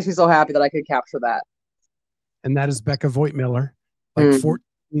just makes me so happy that I could capture that. And that is Becca Voigtmiller, like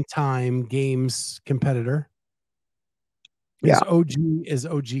 14-time games competitor. As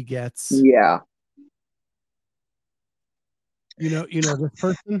OG gets. Yeah. You know this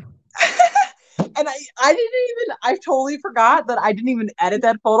person? And I totally forgot that I didn't even edit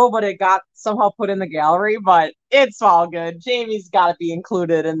that photo, but it got somehow put in the gallery, but it's all good. Jamie's got to be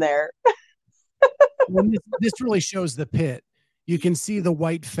included in there. Well, this really shows the pit. You can see the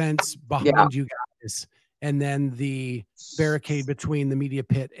white fence behind you guys, and then the barricade between the media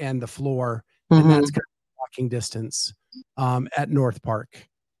pit and the floor. And that's kind of walking distance at North Park.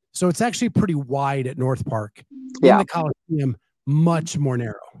 So it's actually pretty wide at North Park. In the Coliseum, much more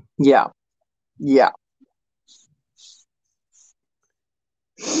narrow. Yeah. Yeah.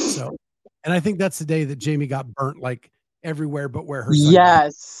 So, and I think that's the day that Jamie got burnt like everywhere but where her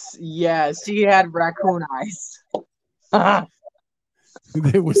son Yes. She had raccoon eyes.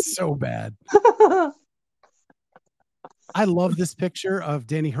 It was so bad. I love this picture of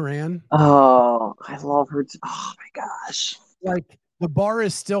Danny Horan. Oh, I love her. Oh my gosh. Like the bar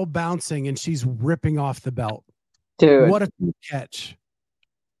is still bouncing and she's ripping off the belt. Dude. What a cool catch.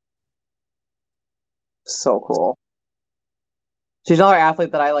 So cool. She's another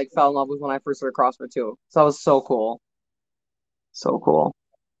athlete that I like fell in love with when I first started CrossFit too. So that was so cool. So cool.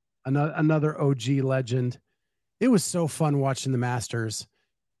 Another OG legend. It was so fun watching the Masters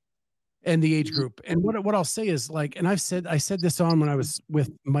and the age group. And what I'll say is like, and I said this on when I was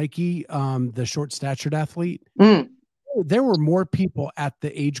with Mikey, the short statured athlete. There were more people at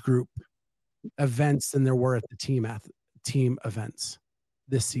the age group events than there were at the team events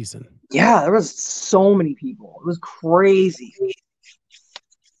this season. Yeah, there was so many people. It was crazy.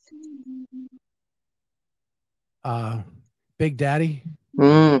 Big Daddy.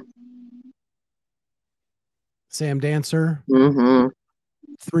 Sam Dancer.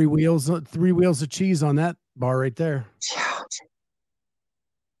 3 wheels of cheese on that bar right there.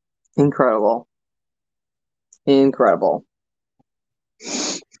 Incredible. Yeah,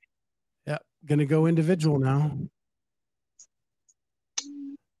 gonna go individual now.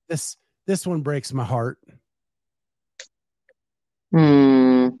 This one breaks my heart.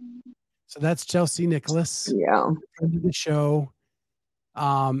 So that's Chelsea Nicholas, friend of the show,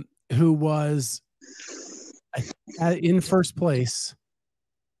 who was in first place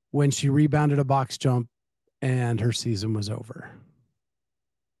when she rebounded a box jump and her season was over.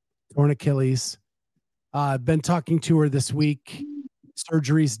 Torn Achilles. Been talking to her this week.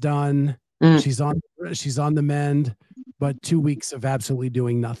 Surgery's done. She's on the mend, but 2 weeks of absolutely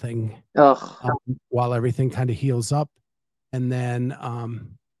doing nothing while everything kind of heals up. And then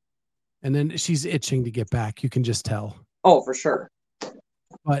she's itching to get back. You can just tell. Oh, for sure.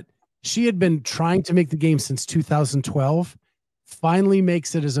 But she had been trying to make the game since 2012, finally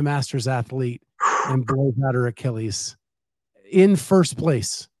makes it as a Masters athlete and blows out her Achilles in first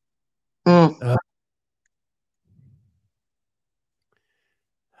place. The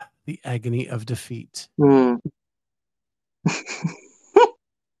agony of defeat. So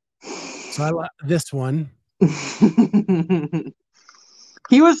I like this one.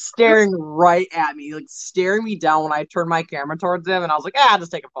 He was staring right at me, like staring me down when I turned my camera towards him, and I was like, I'll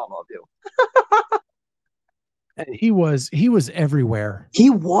just take a photo of you. He was everywhere. He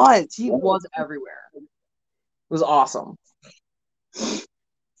was everywhere. It was awesome.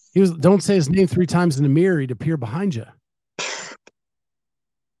 Don't say his name 3 times in the mirror, he'd appear behind you.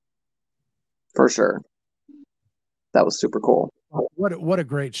 For sure. That was super cool. What a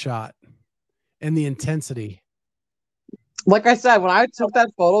great shot. And the intensity. Like I said, when I took that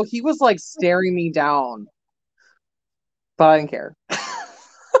photo, he was like staring me down. But I didn't care.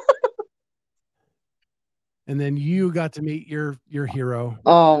 And then you got to meet your hero.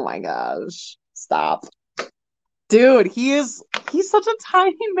 Oh my gosh. Stop. Dude, he's such a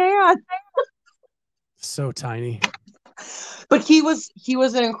tiny man. So tiny. But he was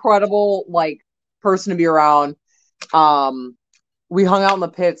an incredible like person to be around. We hung out in the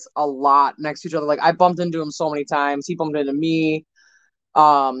pits a lot next to each other. Like I bumped into him so many times. He bumped into me.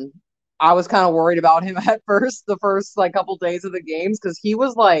 I was kind of worried about him at first, the first like couple days of the games, because he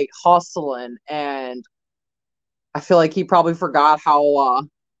was like hustling, and I feel like he probably forgot how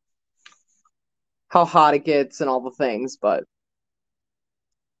hot it gets and all the things. But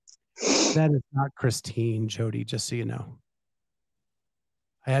that is not Christine, Jody, just so you know.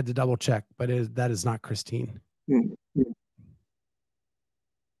 I had to double check, but that is not Christine. Mm-hmm.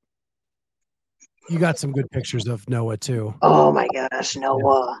 You got some good pictures of Noah too. Oh my gosh,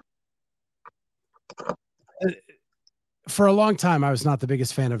 Noah. For a long time, I was not the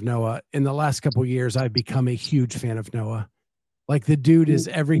biggest fan of Noah. In the last couple of years, I've become a huge fan of Noah. Like the dude is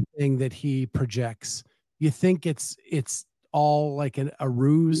everything that he projects. You think it's all like a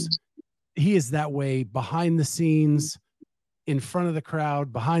ruse. He is that way behind the scenes, in front of the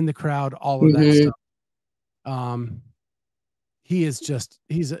crowd, behind the crowd, all of that stuff. He's just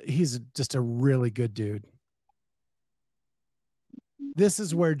a really good dude. This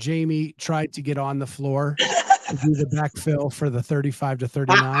is where Jamie tried to get on the floor to do the backfill for the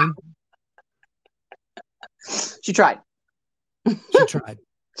 35-39. She tried.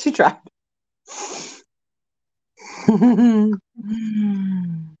 She tried.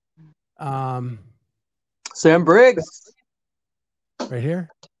 Sam Briggs. Right here?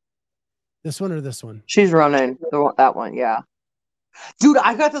 This one or this one? She's running. That one, yeah. Dude,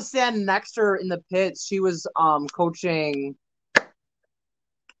 I got to stand next to her in the pits. She was coaching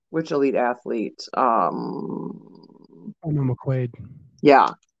which elite athlete? McQuaid. Yeah.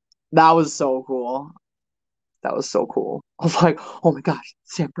 That was so cool. I was like, oh my gosh,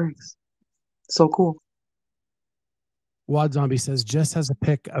 Sam Briggs. So cool. Wad Zombie says, Jess has a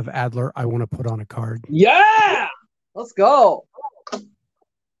pic of Adler I want to put on a card. Yeah! Let's go.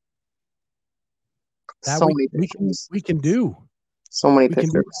 That so many pictures. We can do. So many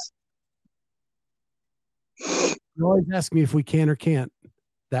pictures. You always ask me if we can or can't.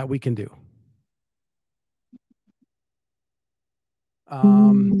 That we can do.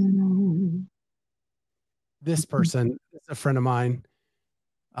 This person is a friend of mine.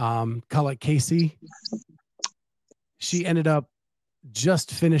 Call it Casey. She ended up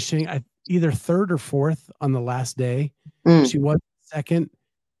just finishing either third or fourth on the last day. She was second.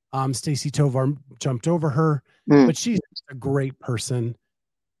 Stacy Tovar jumped over her, but she's a great person.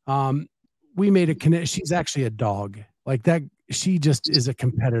 We made a connection. She's actually a dog like that. She just is a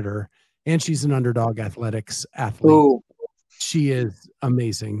competitor, and she's an underdog athletics athlete. Ooh. She is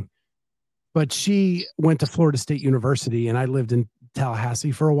amazing. But she went to Florida State University, and I lived in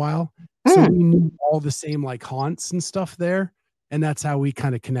Tallahassee for a while. So we knew all the same like haunts and stuff there. And that's how we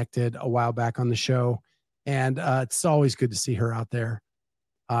kind of connected a while back on the show. And it's always good to see her out there.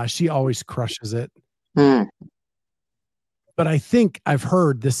 She always crushes it. But I think I've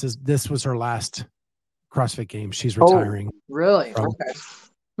heard this was her last CrossFit Games. She's retiring. Oh, really?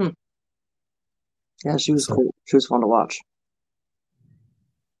 Okay. Yeah, she was cool. She was fun to watch.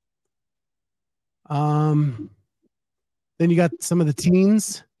 Then you got some of the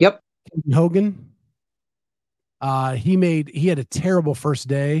teens. Yep. Hogan. He had a terrible first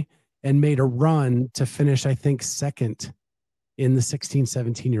day and made a run to finish, I think, second in the 16,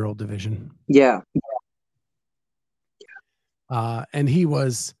 17-year-old division. Yeah. And he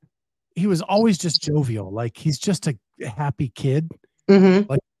was always just jovial. Like, he's just a happy kid. Mm-hmm.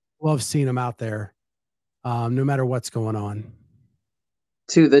 Like, love seeing him out there, no matter what's going on.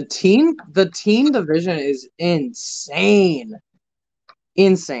 The teen division is insane.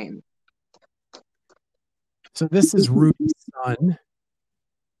 So this is Rudy's son,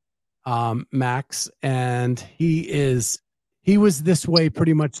 Max, and he was this way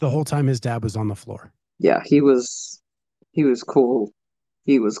pretty much the whole time his dad was on the floor. Yeah, he was cool.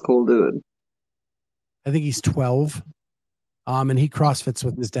 He was cool, dude. I think he's 12. And he CrossFits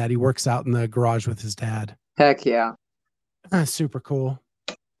with his dad. He works out in the garage with his dad. Heck yeah. Super cool.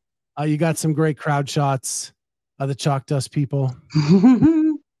 You got some great crowd shots of the Chalk Dust people.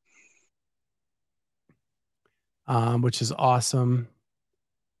 Which is awesome.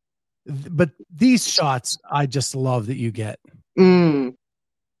 But these shots, I just love that you get.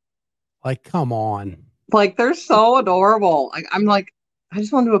 Like, come on. Like, they're so adorable. Like, I'm like, I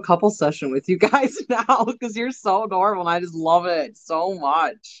just want to do a couple session with you guys now because you're so adorable and I just love it so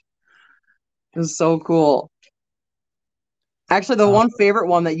much. It was so cool. Actually, the one favorite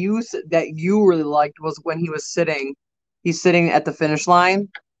one that you really liked was when he's sitting at the finish line.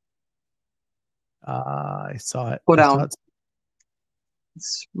 I saw it. Go down.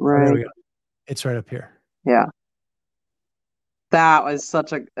 It's right. There we go. It's right up here. Yeah. That was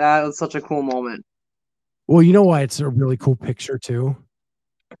such a cool moment. Well, you know why it's a really cool picture too?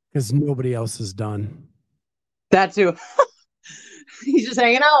 Because nobody else has done. That too. He's just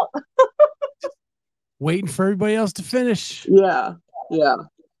hanging out. Waiting for everybody else to finish. Yeah. Yeah.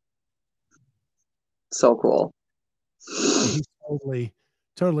 So cool. He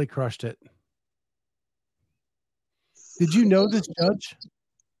totally crushed it. Did you know this judge?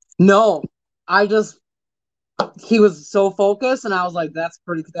 No. He was so focused and I was like, that's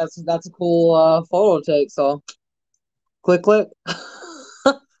a cool photo take. So click.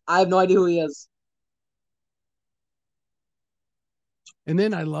 I have no idea who he is. And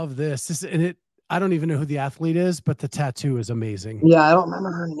then I love this. I don't even know who the athlete is, but the tattoo is amazing. Yeah, I don't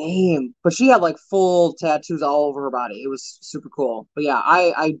remember her name, but she had like full tattoos all over her body. It was super cool. But yeah,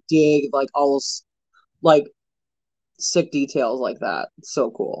 I dig like all those like sick details like that. It's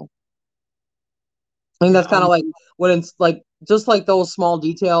so cool. I think that's kind of like when it's like just like those small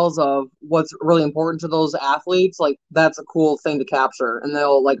details of what's really important to those athletes. Like that's a cool thing to capture, and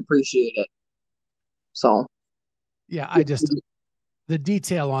they'll like appreciate it. So, yeah, the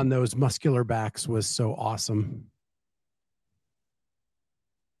detail on those muscular backs was so awesome.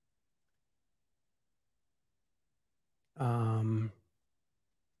 Some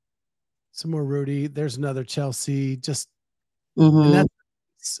more Rudy. There's another Chelsea. Just and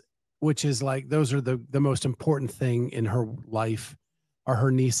that's, which is like those are the most important thing in her life are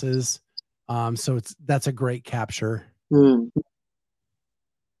her nieces. So that's a great capture. And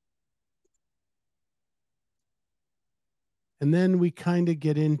then we kind of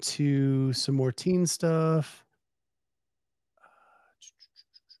get into some more teen stuff.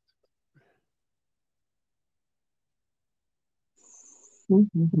 This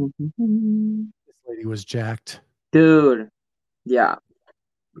lady was jacked. Dude. Yeah.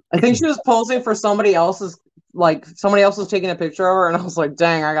 I think she was posing for somebody else's, like somebody else was taking a picture of her, and I was like,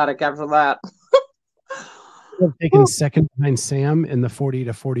 dang, I gotta capture that. Taken second behind Sam in the 40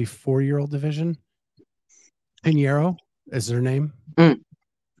 to 44-year-old division. Pinheiro is her name. And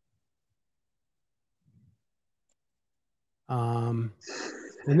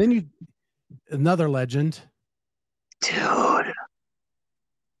then another legend. Dude.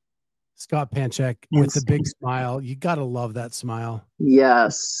 Scott Panchek with the big smile. You got to love that smile.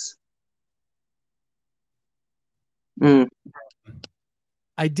 Yes. I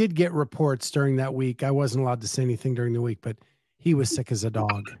did get reports during that week. I wasn't allowed to say anything during the week, but he was sick as a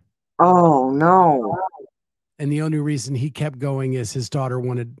dog. Oh, no. And the only reason he kept going is his daughter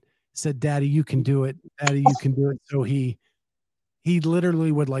said, Daddy, you can do it. Daddy, you can do it. So he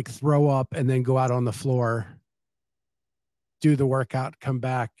literally would like throw up and then go out on the floor, do the workout, come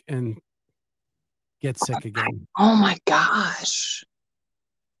back and get sick again. Oh my gosh.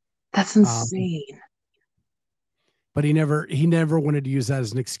 That's insane. But he never wanted to use that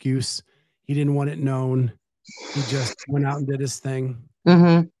as an excuse. He didn't want it known. He just went out and did his thing.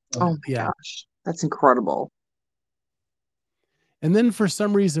 Oh my gosh. That's incredible. And then for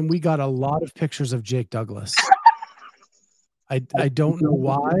some reason, we got a lot of pictures of Jake Douglas. I don't know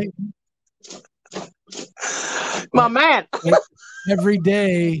why. My man. Every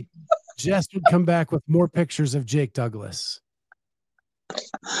day, Jess would come back with more pictures of Jake Douglas.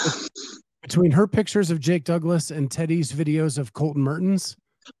 Between her pictures of Jake Douglas and Teddy's videos of Colton Mertens,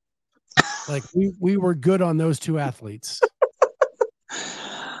 like we were good on those two athletes.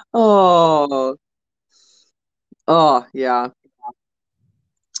 Oh yeah.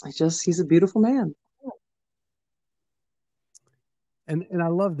 He's a beautiful man. And I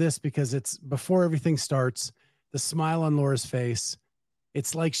love this because it's before everything starts, the smile on Laura's face.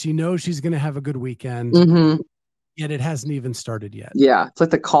 It's like she knows she's going to have a good weekend, yet it hasn't even started yet. Yeah, it's like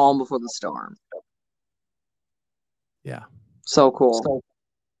the calm before the storm. Yeah. So cool.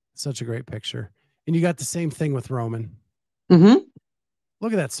 Such a great picture. And you got the same thing with Roman. Mm-hmm.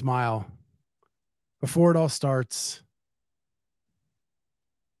 Look at that smile. Before it all starts.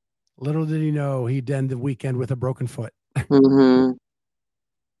 Little did he know he'd end the weekend with a broken foot. Mm-hmm.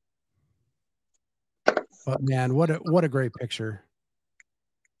 But man, what a great picture.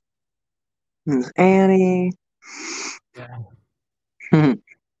 Annie. Yeah.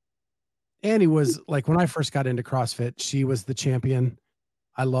 Annie was like, when I first got into CrossFit, she was the champion.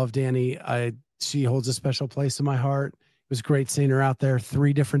 I loved Annie. She holds a special place in my heart. It was great seeing her out there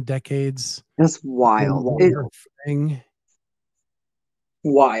 3 different decades. That's wild.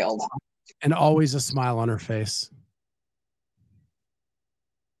 Wild. And always a smile on her face.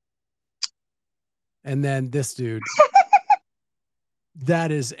 And then this dude,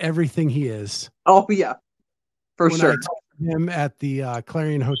 that is everything he is. Oh yeah, for sure. I talked to him at the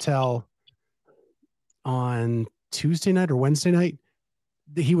Clarion Hotel on Tuesday night or Wednesday night,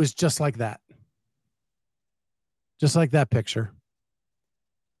 he was just like that. Just like that picture.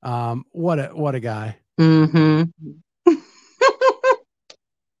 What a guy. Mm-hmm.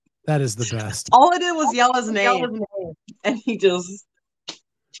 That is the best. All I did was yell his name, and he just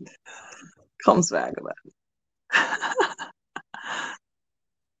comes back with it.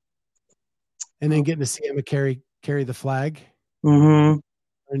 And then getting to see him carry the flag. Mm-hmm.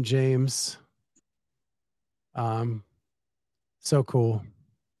 And James. So cool.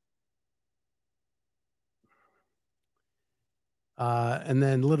 And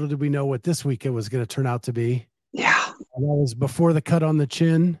then little did we know what this weekend was going to turn out to be. Yeah. And that was before the cut on the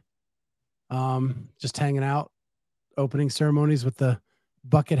chin. Just hanging out, opening ceremonies with the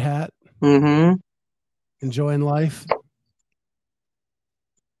bucket hat. Mm-hmm. Enjoying life.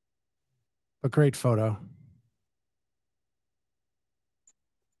 A great photo.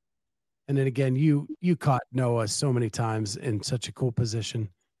 And then again, you caught Noah so many times in such a cool position.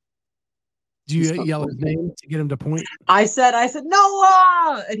 Do you yell his name to get him to point? I said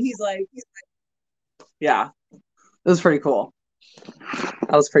Noah, and he's like, yeah, it was pretty cool.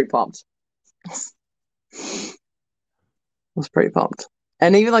 I was pretty pumped.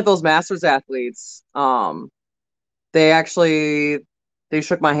 And even like those masters athletes, they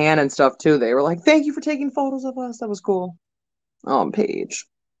shook my hand and stuff too. They were like, "Thank you for taking photos of us. That was cool." Paige.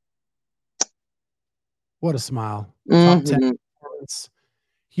 What a smile. Mm-hmm. Top 10 performance.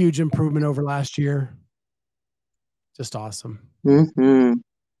 Huge improvement over last year. Just awesome. Mm-hmm.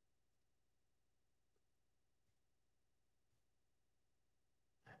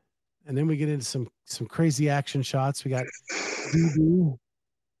 And then we get into some crazy action shots. We got DB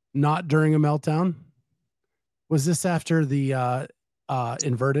not during a meltdown. Was this after the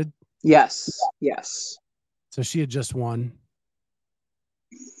inverted? Yes. So she had just won.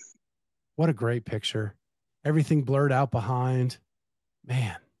 What a great picture. Everything blurred out behind.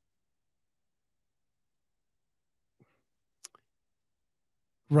 Man.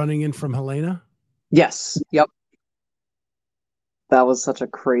 Running in from Helena? Yes. Yep. That was such a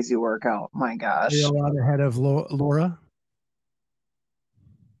crazy workout. My gosh. A lot ahead of Laura.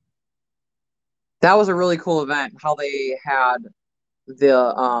 That was a really cool event. How they had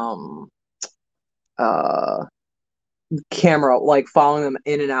the camera like following them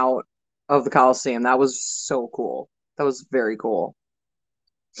in and out of the Coliseum. That was so cool. That was very cool.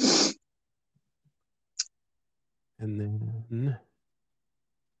 And then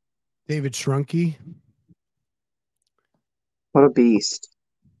David Shrunky. What a beast.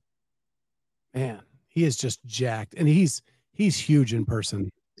 Man, he is just jacked. And he's huge in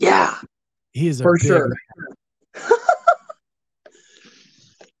person. Yeah. He is for sure.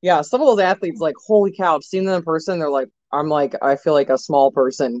 Yeah, some of those athletes, like, holy cow, I've seen them in person. They're like, I feel like a small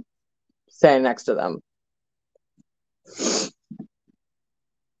person standing next to them.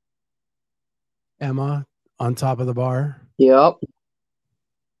 Emma on top of the bar. Yep.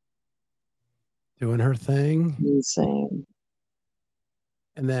 Doing her thing. Insane.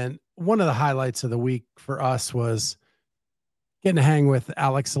 And then one of the highlights of the week for us was getting to hang with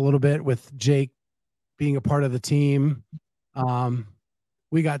Alex a little bit with Jake being a part of the team.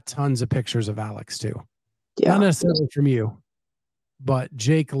 We got tons of pictures of Alex too. Yeah. Not necessarily from you, but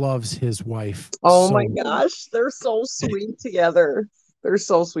Jake loves his wife. Oh so my much. gosh, they're so sweet together. They're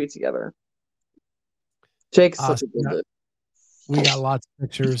so sweet together. Jake's such a good dude. We got lots of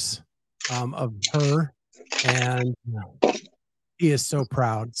pictures of her, and he is so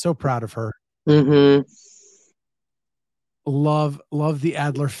proud of her. Mm-hmm. Love the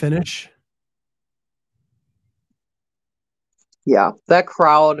Adler finish. Yeah, that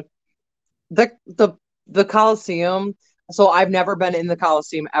crowd, the Coliseum. So I've never been in the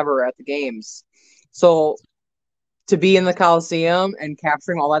Coliseum ever at the games. So to be in the Coliseum and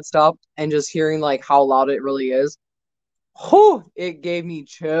capturing all that stuff and just hearing like how loud it really is, it gave me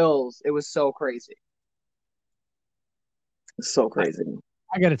chills. It was so crazy. So crazy.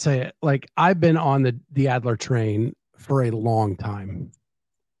 I got to tell you, like, I've been on the Adler train for a long time.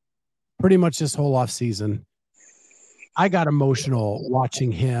 Pretty much this whole off season. I got emotional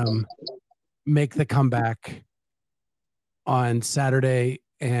watching him make the comeback on Saturday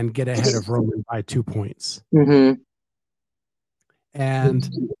and get ahead of Roman by 2 points. Mm-hmm. And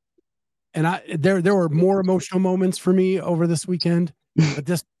there were more emotional moments for me over this weekend, but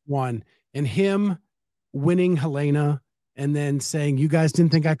this one, and him winning Helena and then saying, "You guys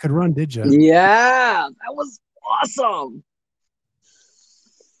didn't think I could run, did you?" Yeah, that was awesome.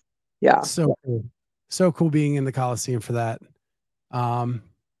 Yeah. So cool. So cool being in the Coliseum for that. And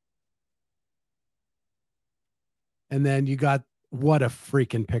then you got what a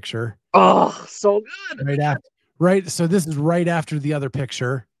freaking picture. Oh, so good. So this is right after the other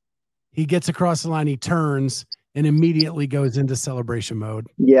picture. He gets across the line, he turns, and immediately goes into celebration mode.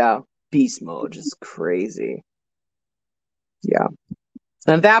 Yeah. Beast mode. Just crazy. Yeah.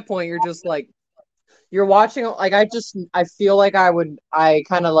 And at that point, you're just like, you're watching, like, I feel like I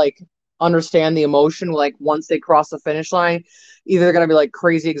kind of like understand the emotion. Like, once they cross the finish line, either they're going to be like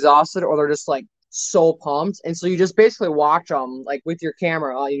crazy exhausted or they're just like so pumped. And so you just basically watch them like with your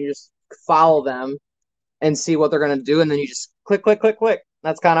camera. You just follow them and see what they're going to do. And then you just click, click, click, click.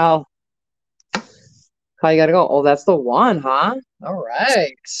 That's kind of how you got to go. Oh, that's the one, huh? All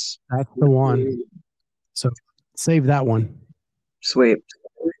right. That's the one. So save that one. Sweet.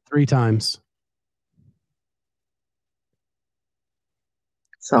 3 times.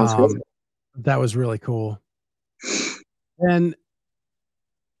 Sounds good. That was really cool. And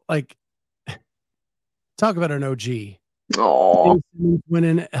like, talk about an OG. Oh,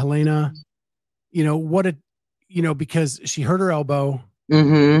 Winning Helena, because she hurt her elbow.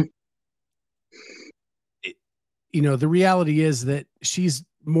 Mm-hmm. The reality is that she's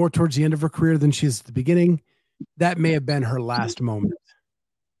more towards the end of her career than she is at the beginning. That may have been her last moment.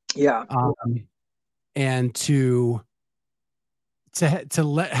 Yeah. And to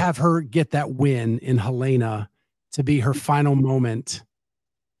have her get that win in Helena to be her final moment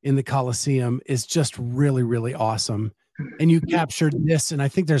in the Coliseum is just really, really awesome. And you captured this, and I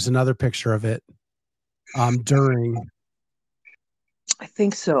think there's another picture of it during. I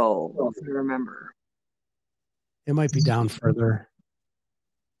think so, if I remember. It might be down further.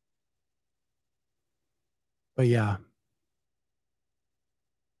 But yeah.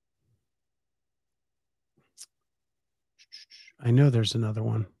 I know there's another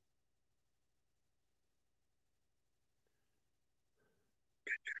one.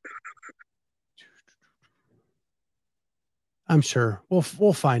 I'm sure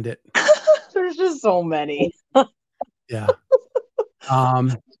we'll find it. There's just so many. Yeah.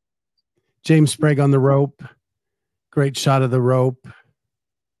 James Sprague on the rope. Great shot of the rope.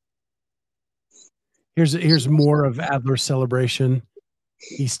 Here's more of Adler's celebration.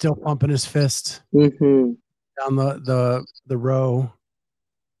 He's still pumping his fist Mm-hmm. down the row.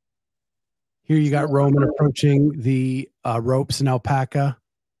 Here you got Roman approaching the ropes in alpaca,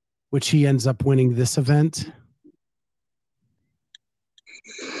 which he ends up winning this event.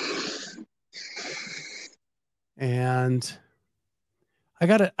 And I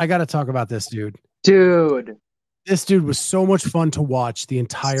gotta talk about this dude. This dude was so much fun to watch the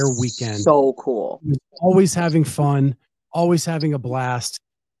entire weekend. So cool. He was always having fun, always having a blast.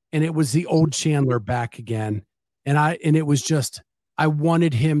 And it was the old Chandler back again. And it was just, I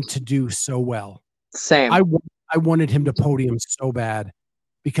wanted him to do so well. Same. I wanted him to podium so bad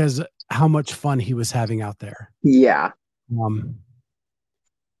because how much fun he was having out there. Yeah.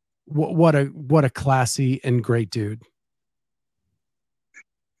 What a classy and great dude.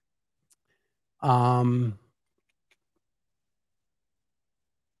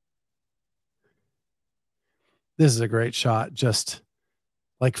 This is a great shot. Just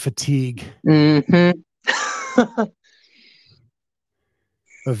like fatigue. Mm-hmm.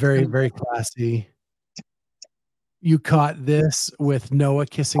 But very, very classy. You caught this with Noah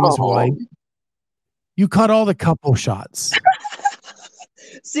kissing his wife. You caught all the couple shots.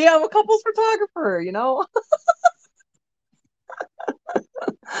 See, I'm a couples photographer, you know?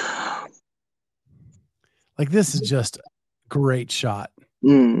 Like, this is just a great shot.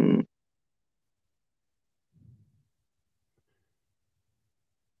 Mm.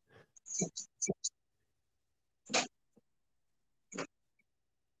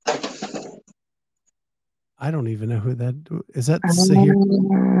 I don't even know who that is. That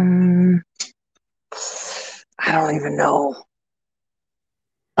Sahir? I don't even know.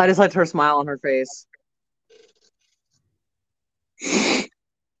 I just liked her smile on her face.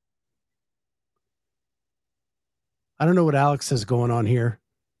 I don't know what Alex is going on here.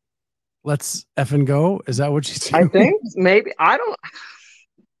 Let's effing go. Is that what she's doing? I think maybe. I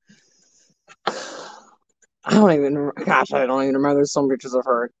don't even. Gosh, I don't even remember. There's some pictures of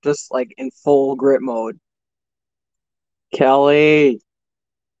her just like in full grip mode. Kelly.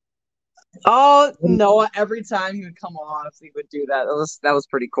 Oh, Noah! Every time he would come off, he would do that. That was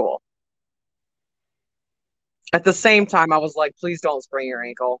pretty cool. At the same time, I was like, please don't sprain your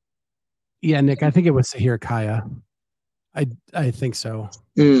ankle. Yeah, Nick, I think it was Sahir Kaya. I think so.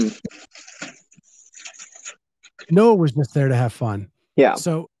 Noah was just there to have fun. Yeah.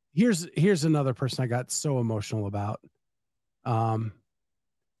 So here's another person I got so emotional about. And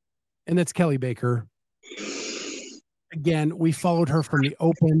it's Kelly Baker. Again, we followed her from the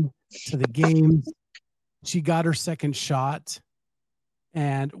Open to the games. She got her second shot.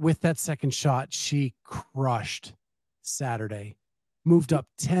 And with that second shot, she crushed Saturday. Moved up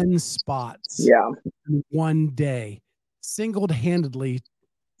 10 spots in one day. Single-handedly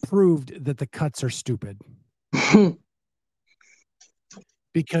proved that the cuts are stupid.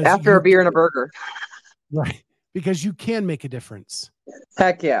 Because after a beer and a burger. Right. Because you can make a difference.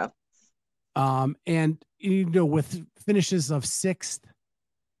 Heck yeah. And you know, with finishes of 6th,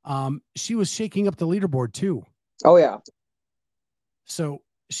 she was shaking up the leaderboard too. Oh yeah. So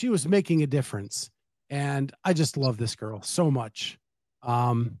she was making a difference. And I just love this girl so much.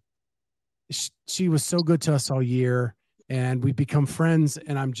 She was so good to us all year, and we've become friends,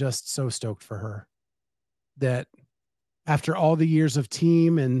 and I'm just so stoked for her that after all the years of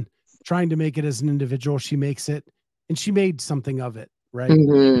team and trying to make it as an individual, she makes it, and she made something of it, right?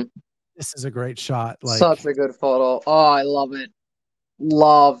 Mm-hmm. This is a great shot. Like, such a good photo. Oh, I love it.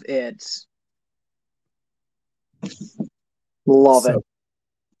 Love it. Love it.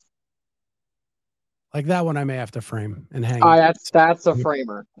 Like that one I may have to frame and hang. That's a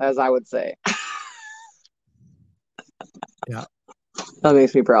framer, as I would say. Yeah. That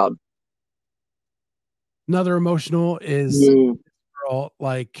makes me proud. Another emotional is girl,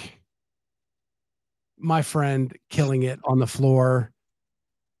 like my friend killing it on the floor.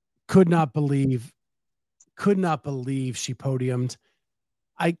 Could not believe she podiumed.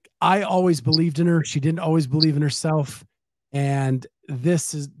 I always believed in her. She didn't always believe in herself. And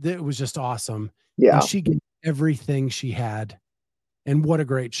it was just awesome. Yeah. And she gave everything she had. And what a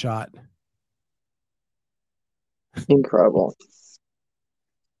great shot. Incredible.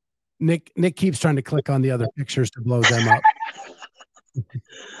 Nick keeps trying to click on the other pictures to blow them up.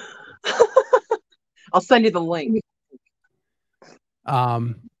 I'll send you the link.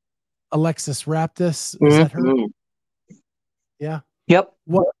 Alexis Raptis, is that her? Yeah. Yep.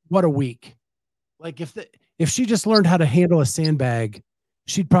 What a week. Like if she just learned how to handle a sandbag,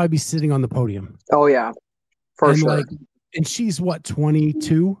 she'd probably be sitting on the podium. Oh yeah. For sure. And she's what,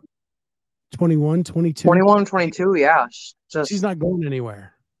 22? 21, 22? 21, 22, yeah. She's not going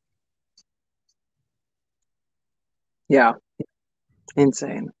anywhere. Yeah.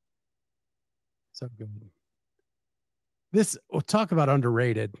 Insane. So good. We'll talk about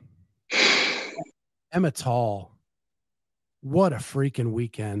underrated. Emma Tall. What a freaking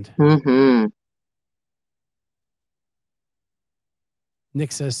weekend. Mm-hmm.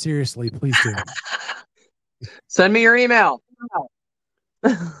 Nick says, seriously, please do. Send me your email.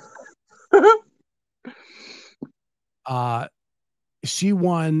 She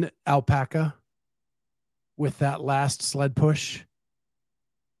won Alpaca with that last sled push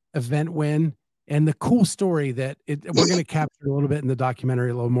event win. And the cool story that we're going to capture a little bit in the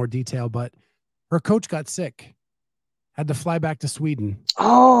documentary, a little more detail, but her coach got sick, had to fly back to Sweden.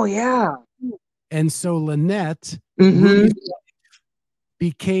 Oh, yeah. And so Lynette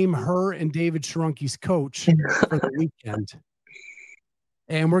became her and David Sharunki's coach for the weekend.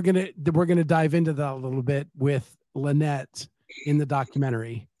 And we're gonna dive into that a little bit with Lynette in the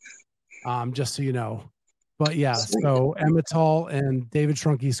documentary, just so you know. But yeah, so Emma Tall and David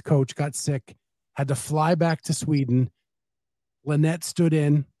Sharunki's coach got sick, had to fly back to Sweden. Lynette stood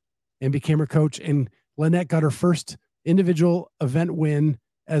in and became her coach. And Lynette got her first individual event win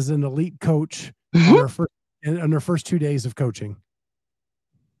as an elite coach on her first 2 days of coaching.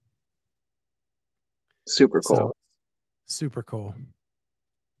 Super cool. So, super cool.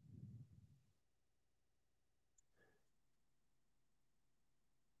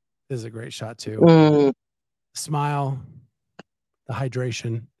 This is a great shot too. Smile, the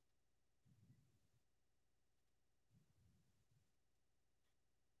hydration.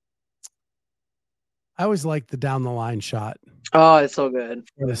 I always like the down the line shot. Oh, it's so good.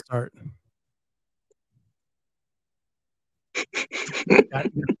 For the start. Got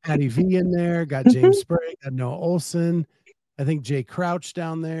Patty V in there, got James Sprague, got Noah Olson. I think Jay Crouch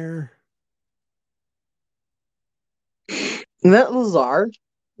down there. Isn't that Lazar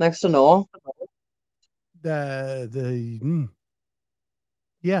next to Noah? Yeah,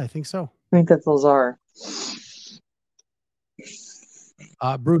 I think so. I think that's Lazar.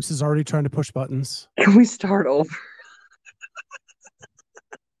 Bruce is already trying to push buttons. Can we start over?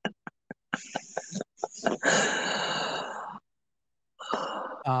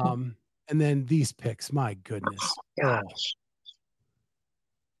 And then these picks, my goodness. Gosh.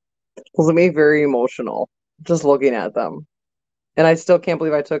 Those made me very emotional just looking at them. And I still can't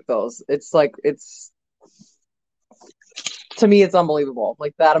believe I took those. It's like, to me, it's unbelievable.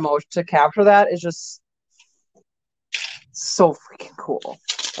 Like that emotion, to capture that is just so freaking cool.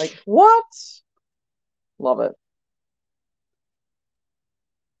 Like, what? Love it.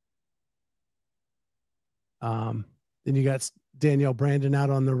 Then you got Danielle Brandon out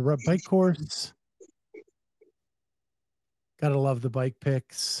on the bike course. Gotta love the bike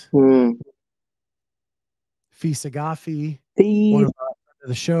picks. Fee Sagafi, one of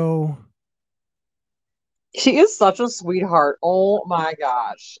the show. She is such a sweetheart. Oh my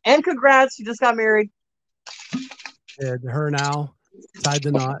gosh. And congrats, you just got married. Yeah, her and Al tied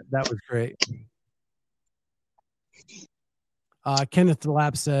the knot. That was great. Kenneth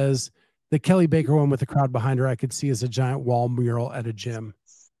DeLapp says, the Kelly Baker one with the crowd behind her, I could see as a giant wall mural at a gym.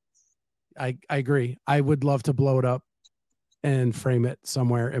 I agree. I would love to blow it up and frame it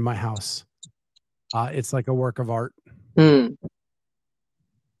somewhere in my house. It's like a work of art. You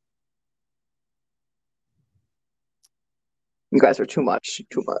guys are too much.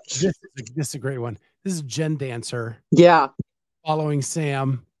 This is a great one. This is Jen Dancer. Yeah. Following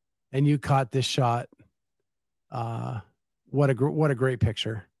Sam, and you caught this shot. What a great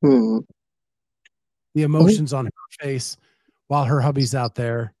picture. The emotions on her face while her hubby's out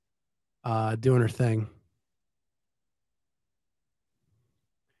there doing her thing.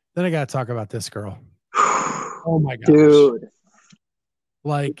 Then I got to talk about this girl. Oh my gosh. Dude.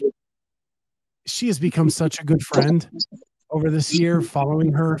 Like, she has become such a good friend over this year,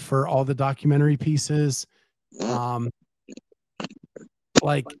 following her for all the documentary pieces.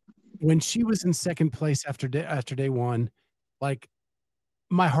 Like when she was in second place after day one, like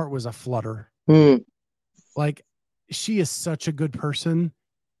my heart was a flutter. Like, she is such a good person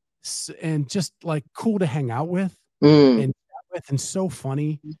and just like cool to hang out with and so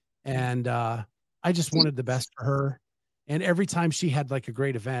funny. And I just wanted the best for her. And every time she had like a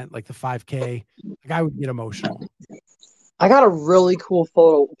great event, like the 5K, like I would get emotional. I got a really cool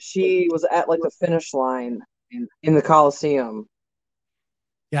photo. She was at like the finish line in the Coliseum.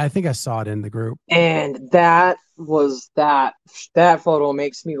 Yeah, I think I saw it in the group. And that photo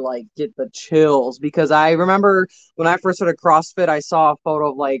makes me like get the chills, because I remember when I first started CrossFit, I saw a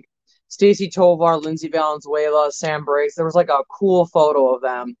photo of like Stacy Tovar, Lindsay Valenzuela, Sam Briggs. There was like a cool photo of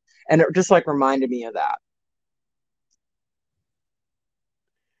them, and it just like reminded me of that.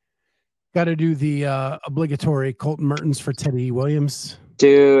 Got to do the obligatory Colton Mertens for Teddy Williams.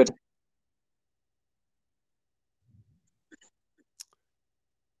 Dude.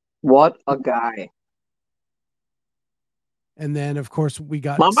 What a guy. And then, of course, we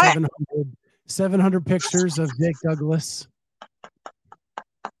got 700 pictures of Jake Douglas.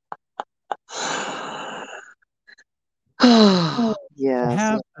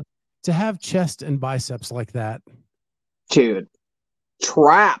 Yeah. To have chest and biceps like that. Dude.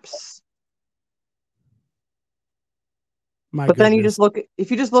 Traps. But then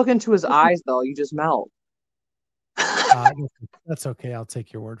if you just look into his eyes, though, you just melt. That's okay. I'll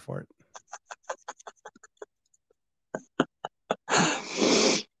take your word for it.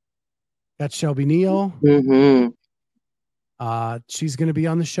 Got Shelby Neal. She's going to be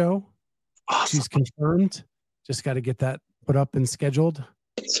on the show. Awesome. She's confirmed. Just got to get that put up and scheduled.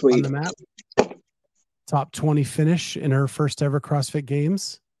 Sweet. On the map. Top 20 finish in her first ever CrossFit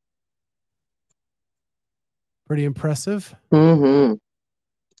Games. Pretty impressive.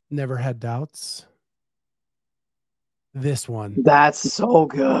 Never had doubts. This one. That's so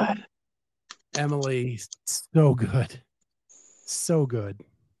good. Emily, so good. So good.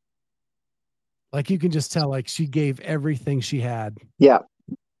 Like you can just tell, like she gave everything she had. Yeah.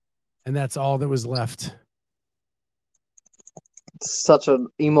 And that's all that was left. Such an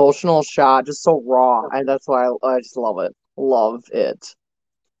emotional shot, just so raw. And that's why I just love it. Love it.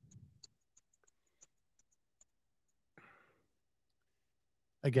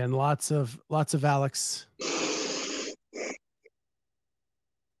 Again, lots of Alex.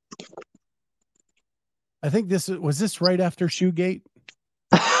 I think this was right after Shoegate?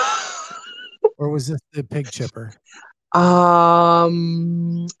 Or was this the pig chipper? I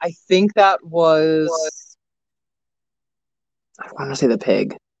think that was, I want to say the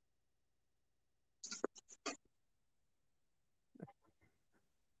pig.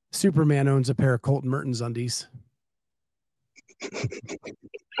 Superman owns a pair of Colton Mertens undies.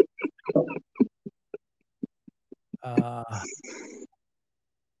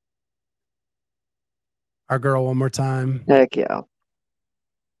 Our girl one more time. Heck yeah.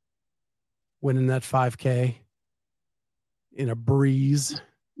 Winning that 5K in a breeze.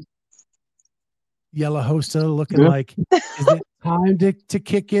 Yellow Hosta looking like, is it time to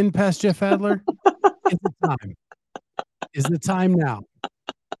kick in past Jeff Adler? Is it time? Is the time now?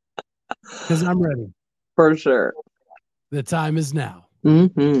 Because I'm ready. For sure. The time is now.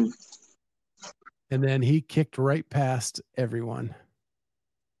 Mm-hmm. And then he kicked right past everyone.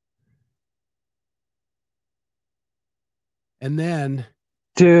 And then,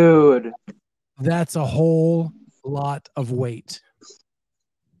 dude, that's a whole lot of weight.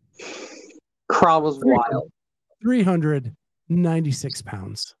 Crowd was wild. 396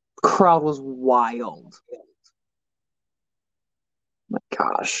 pounds. Crowd was wild. My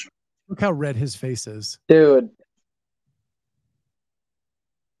gosh. Look how red his face is. Dude.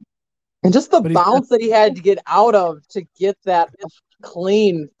 And just the bounce that he had to get out of to get that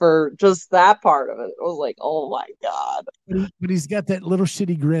clean for just that part of it. It was like, oh my God. But he's got that little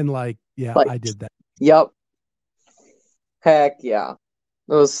shitty grin like, yeah, I did that. Yep. Heck yeah.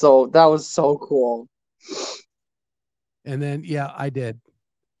 That was so cool. And then, yeah, I did.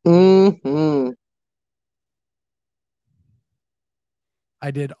 Mm-hmm. I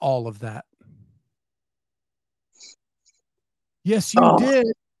did all of that. Yes, you did.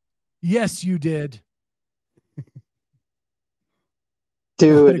 Yes, you did.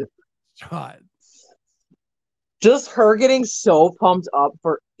 Dude. Shot. Just her getting so pumped up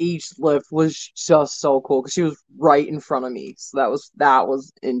for each lift was just so cool because she was right in front of me. So that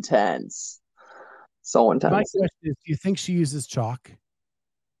was intense. So intense. My question is, do you think she uses chalk?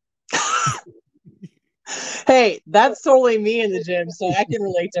 Hey, that's totally me in the gym, so I can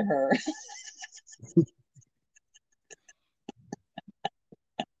relate to her.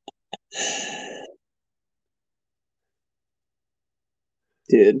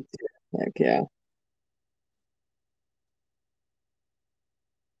 Dude, heck yeah.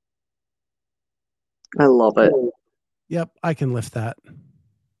 I love it. Yep, I can lift that.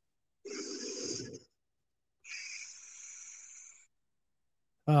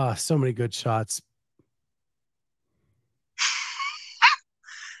 So many good shots.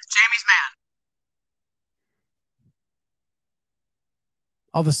 Jamie's man.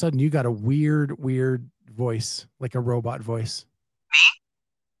 All of a sudden, you got a weird voice, like a robot voice. Me?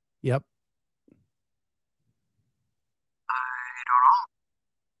 Yep. I don't know.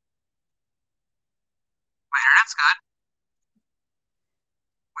 My internet's good.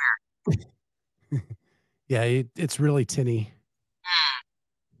 Weird. Yeah, it's really tinny.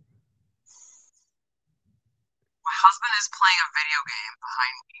 My husband is playing a video game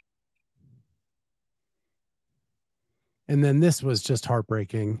behind me. And then this was just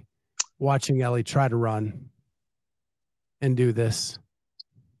heartbreaking, watching Ellie try to run and do this.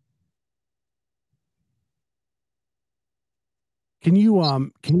 Can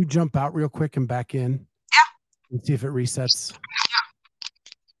you jump out real quick and back in? Yeah. And see if it resets.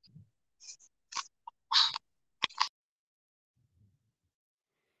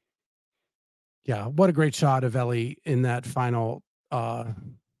 Yeah, what a great shot of Ellie in that final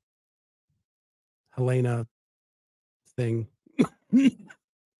Helena thing.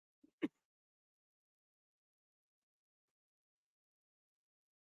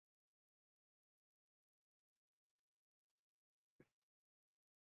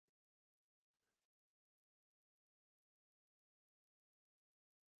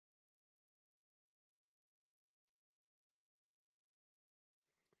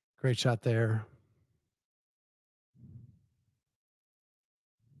 Great shot there.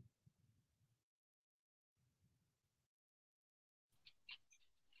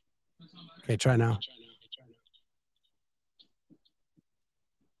 Okay, try now.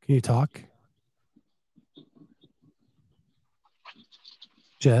 Can you talk?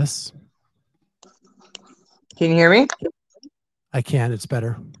 Jess, Can you hear me? I can. It's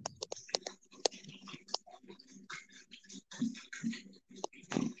better.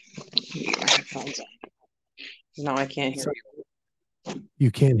 No, I can't hear you.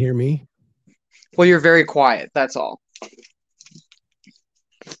 You can't hear me? Well, you're very quiet. That's all.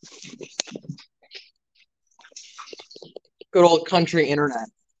 Good old country internet.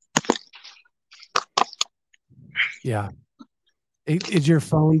 Yeah. Is your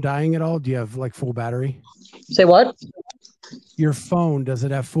phone dying at all? Do you have like full battery? Say what? Your phone, does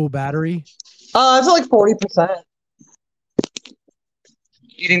it have full battery? It's like 40%.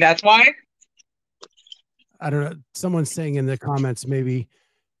 You think that's why? I don't know. Someone's saying in the comments maybe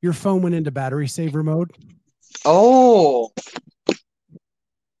your phone went into battery saver mode. Oh.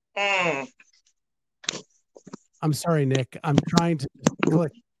 I'm sorry, Nick. I'm trying to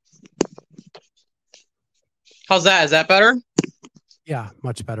click. How's that? Is that better? Yeah,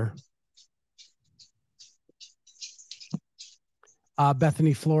 much better.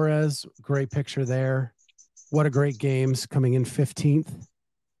 Bethany Flores, great picture there. What a great games, coming in 15th.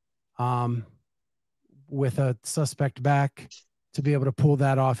 With a suspect back, to be able to pull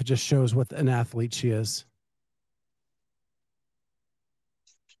that off, it just shows what an athlete she is.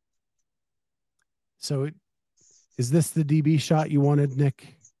 So is this the DB shot you wanted,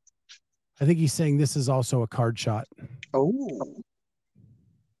 Nick? I think he's saying this is also a card shot. Oh.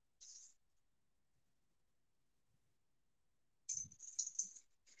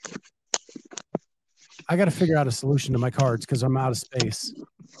 I got to figure out a solution to my cards because I'm out of space.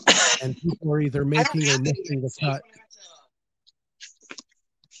 And people are either making or missing the cut.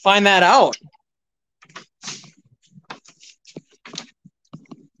 Find that out.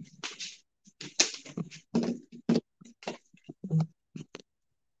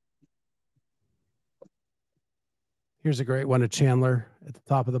 Here's a great one of Chandler at the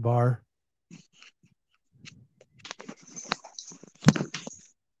top of the bar.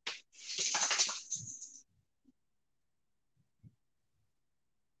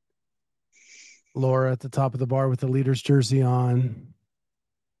 Laura at the top of the bar with the leader's jersey on.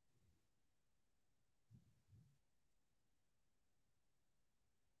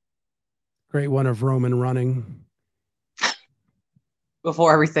 Great one of Roman running.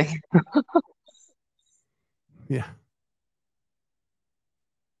 Before everything. Yeah.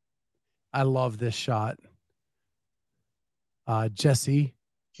 I love this shot. Jesse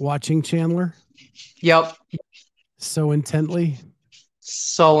watching Chandler. Yep. So intently.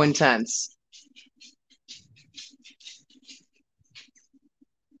 So intense.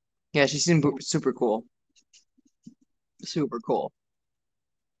 Yeah, she seemed super cool. Super cool.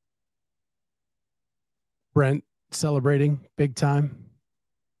 Brent celebrating big time.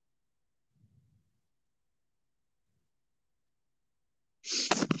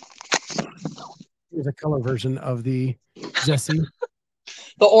 Here's a color version of the Jesse.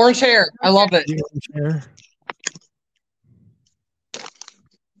 The orange hair. I love it. The orange hair.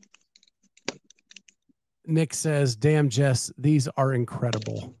 Nick says, damn, Jess, these are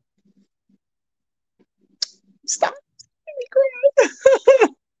incredible. Stop.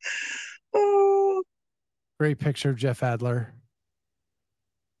 Oh. Great picture of Jeff Adler.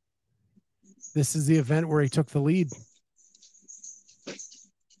 This is the event where he took the lead.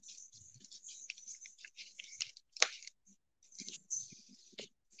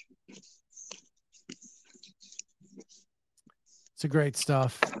 It's a great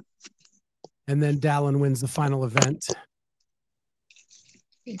stuff. And then Dallin wins the final event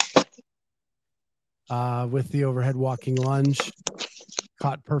with the overhead walking lunge.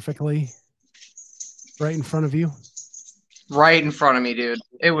 Caught perfectly. Right in front of you. Right in front of me, dude.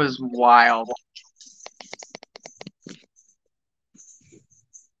 It was wild.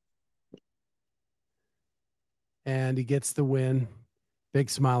 And he gets the win. Big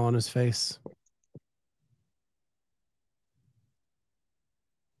smile on his face.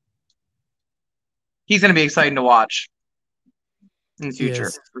 He's going to be exciting to watch in the future,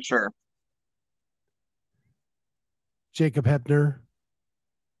 Yes. for sure. Jacob Hepner.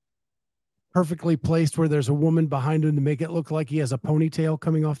 Perfectly placed where there's a woman behind him to make it look like he has a ponytail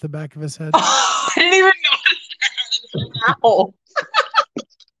coming off the back of his head. I didn't even notice that. Ow.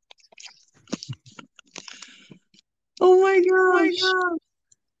 Oh my gosh.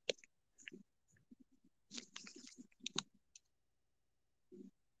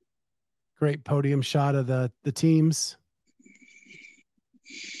 Great podium shot of the teams.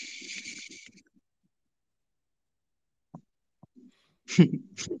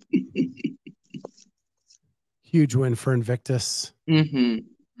 Huge win for Invictus.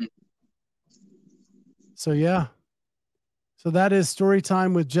 Mm-hmm. So yeah, So that is story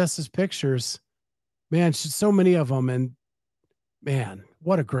time with Jess's pictures. Man, so many of them. And man,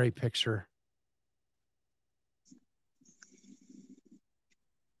 what a great picture.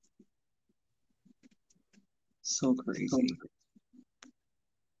 So crazy.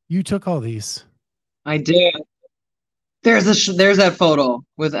 You took all these. I did. There's that photo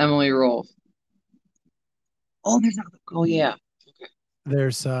with Emily Rolfe. Oh, there's that. Oh, yeah. Okay.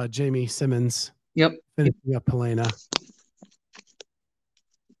 There's Jamie Simmons. Yep. Finishing up Helena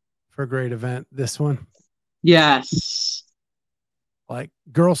for a great event. This one. Yes. Like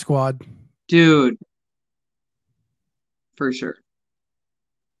Girl Squad. Dude. For sure.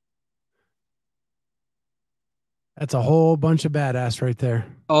 That's a whole bunch of badass right there.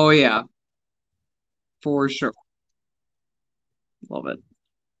 Oh, yeah. For sure. Love it.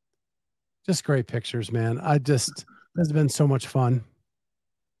 Just great pictures, man. This has been so much fun.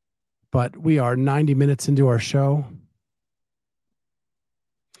 But we are 90 minutes into our show.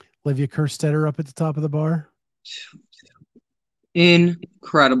 Olivia Kerstetter up at the top of the bar.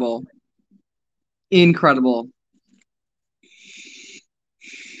 Incredible. Incredible.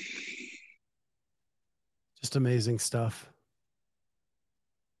 Just amazing stuff.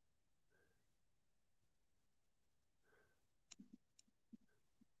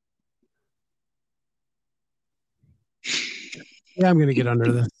 Yeah, I'm going to get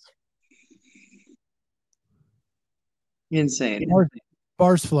under this. Insane.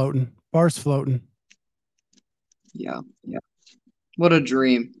 Bars floating. Bars floating. Yeah. Yeah. What a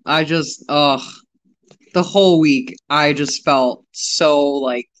dream. The whole week, I just felt so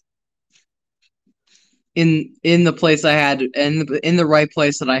like in the place I had in the right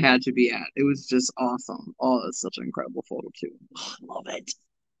place that I had to be at. It was just awesome. Oh, that's such an incredible photo too. Oh, I love it.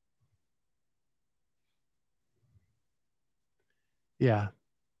 Yeah.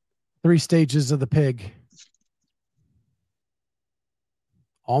 3 stages of the pig.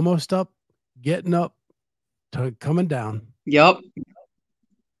 Almost up, getting up, to coming down. Yep.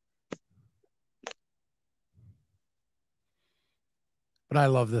 But I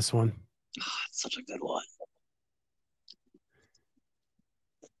love this one. Oh, it's such a good one.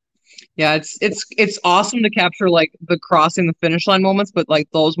 Yeah, it's awesome to capture like the crossing the finish line moments, but like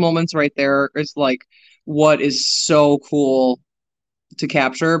those moments right there is like what is so cool to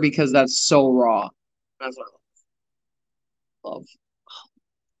capture because that's so raw. That's what I love.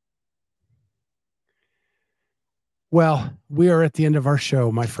 Well, we are at the end of our show,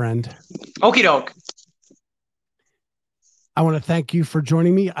 my friend. Okie doke. I want to thank you for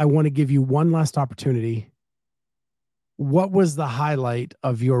joining me. I want to give you one last opportunity. What was the highlight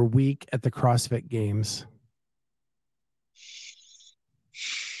of your week at the CrossFit Games?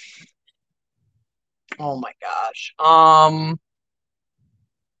 Oh my gosh.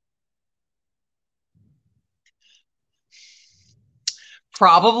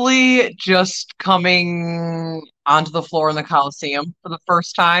 Probably just coming onto the floor in the Coliseum for the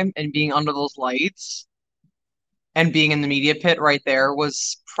first time and being under those lights and being in the media pit right there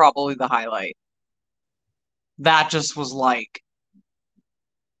was probably the highlight. That just was like,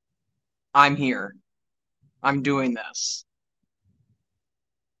 I'm here. I'm doing this.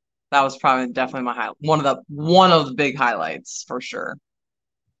 That was probably definitely my highlight. One of the big highlights for sure.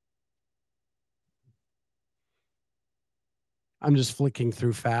 I'm just flicking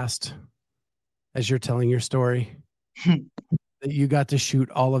through fast as you're telling your story that you got to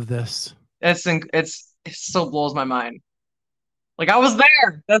shoot all of this. It still blows my mind. Like I was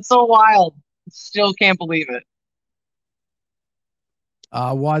there. That's so wild. Still can't believe it.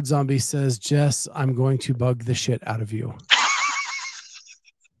 Wad Zombie says, Jess, I'm going to bug the shit out of you.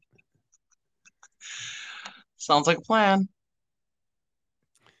 Sounds like a plan.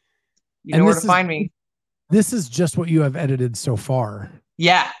 You know where to find me. This is just what you have edited so far.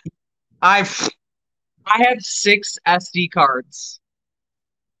 Yeah. I have 6 SD cards.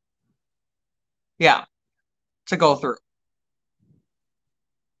 Yeah. To go through.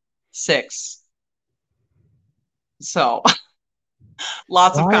 6. So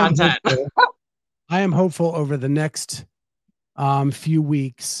lots of content. I am hopeful over the next few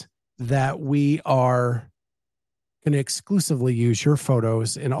weeks that we are going to exclusively use your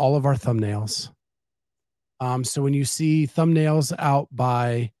photos in all of our thumbnails. So when you see thumbnails out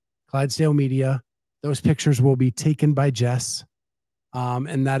by Clydesdale Media, those pictures will be taken by Jess.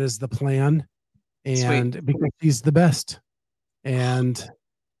 And that is the plan. And Sweet. Because she's the best. And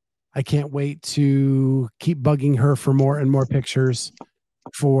I can't wait to keep bugging her for more and more pictures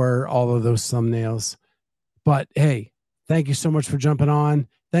for all of those thumbnails. But hey, thank you so much for jumping on.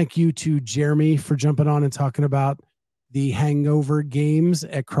 Thank you to Jeremy for jumping on and talking about the Hangover games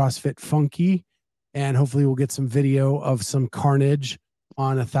at CrossFit Funky. and hopefully we'll get some video of some carnage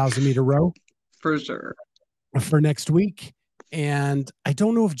on 1,000-meter row For sure. for next week. And I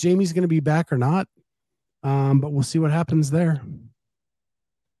don't know if Jamie's going to be back or not, but we'll see what happens there.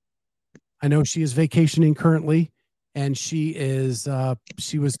 I know she is vacationing currently, and she was going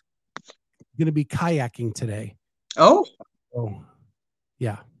to be kayaking today. Oh,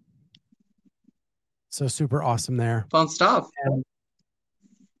 yeah. So super awesome there. fun stuff.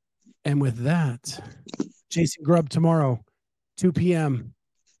 And with that, Jason Grubb tomorrow, 2 p.m.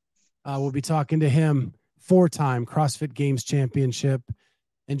 We'll be talking to him, 4-time CrossFit Games Championship.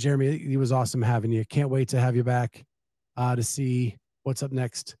 And Jeremy, it was awesome having you. Can't wait to have you back to see what's up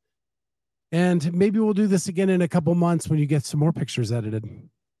next. And maybe we'll do this again in a couple months when you get some more pictures edited.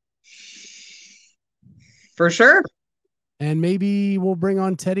 For sure. And maybe we'll bring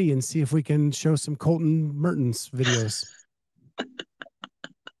on Teddy and see if we can show some Colton Mertens videos.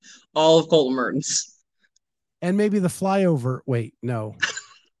 All of Colton Mertens. And maybe the flyover. Wait, no.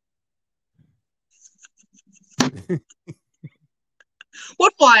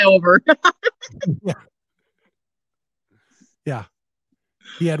 What flyover? Yeah.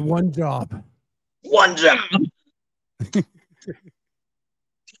 He had one job. One job.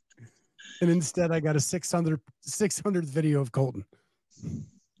 And instead I got a 600th video of Colton.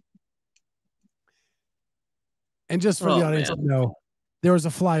 And just for the audience to know, there was a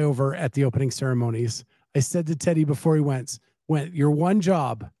flyover at the opening ceremonies. I said to Teddy before he went, your one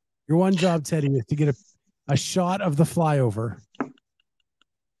job, Teddy, is to get a shot of the flyover.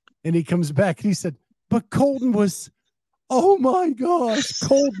 And he comes back and he said, but Colton was, oh my gosh,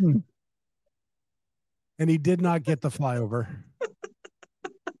 Colton. And he did not get the flyover.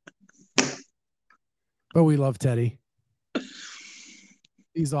 But we love Teddy.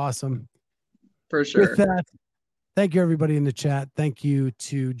 He's awesome. For sure. With that, thank you everybody in the chat. Thank you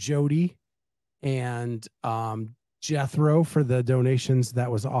to Jody and Jethro for the donations.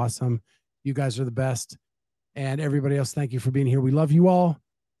 That was awesome. You guys are the best. And everybody else, thank you for being here. We love you all.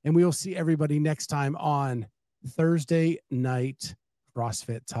 And we will see everybody next time on Thursday Night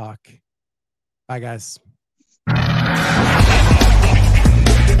CrossFit Talk. Bye, guys.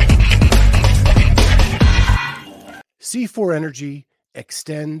 C4 Energy,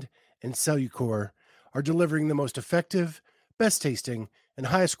 Extend, and Cellucor are delivering the most effective, best tasting, and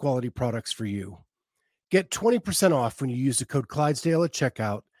highest quality products for you. Get 20% off when you use the code Clydesdale at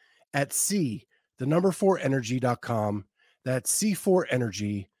checkout at C4energy.com. That's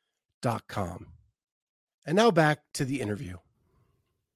C4energy.com. And now back to the interview.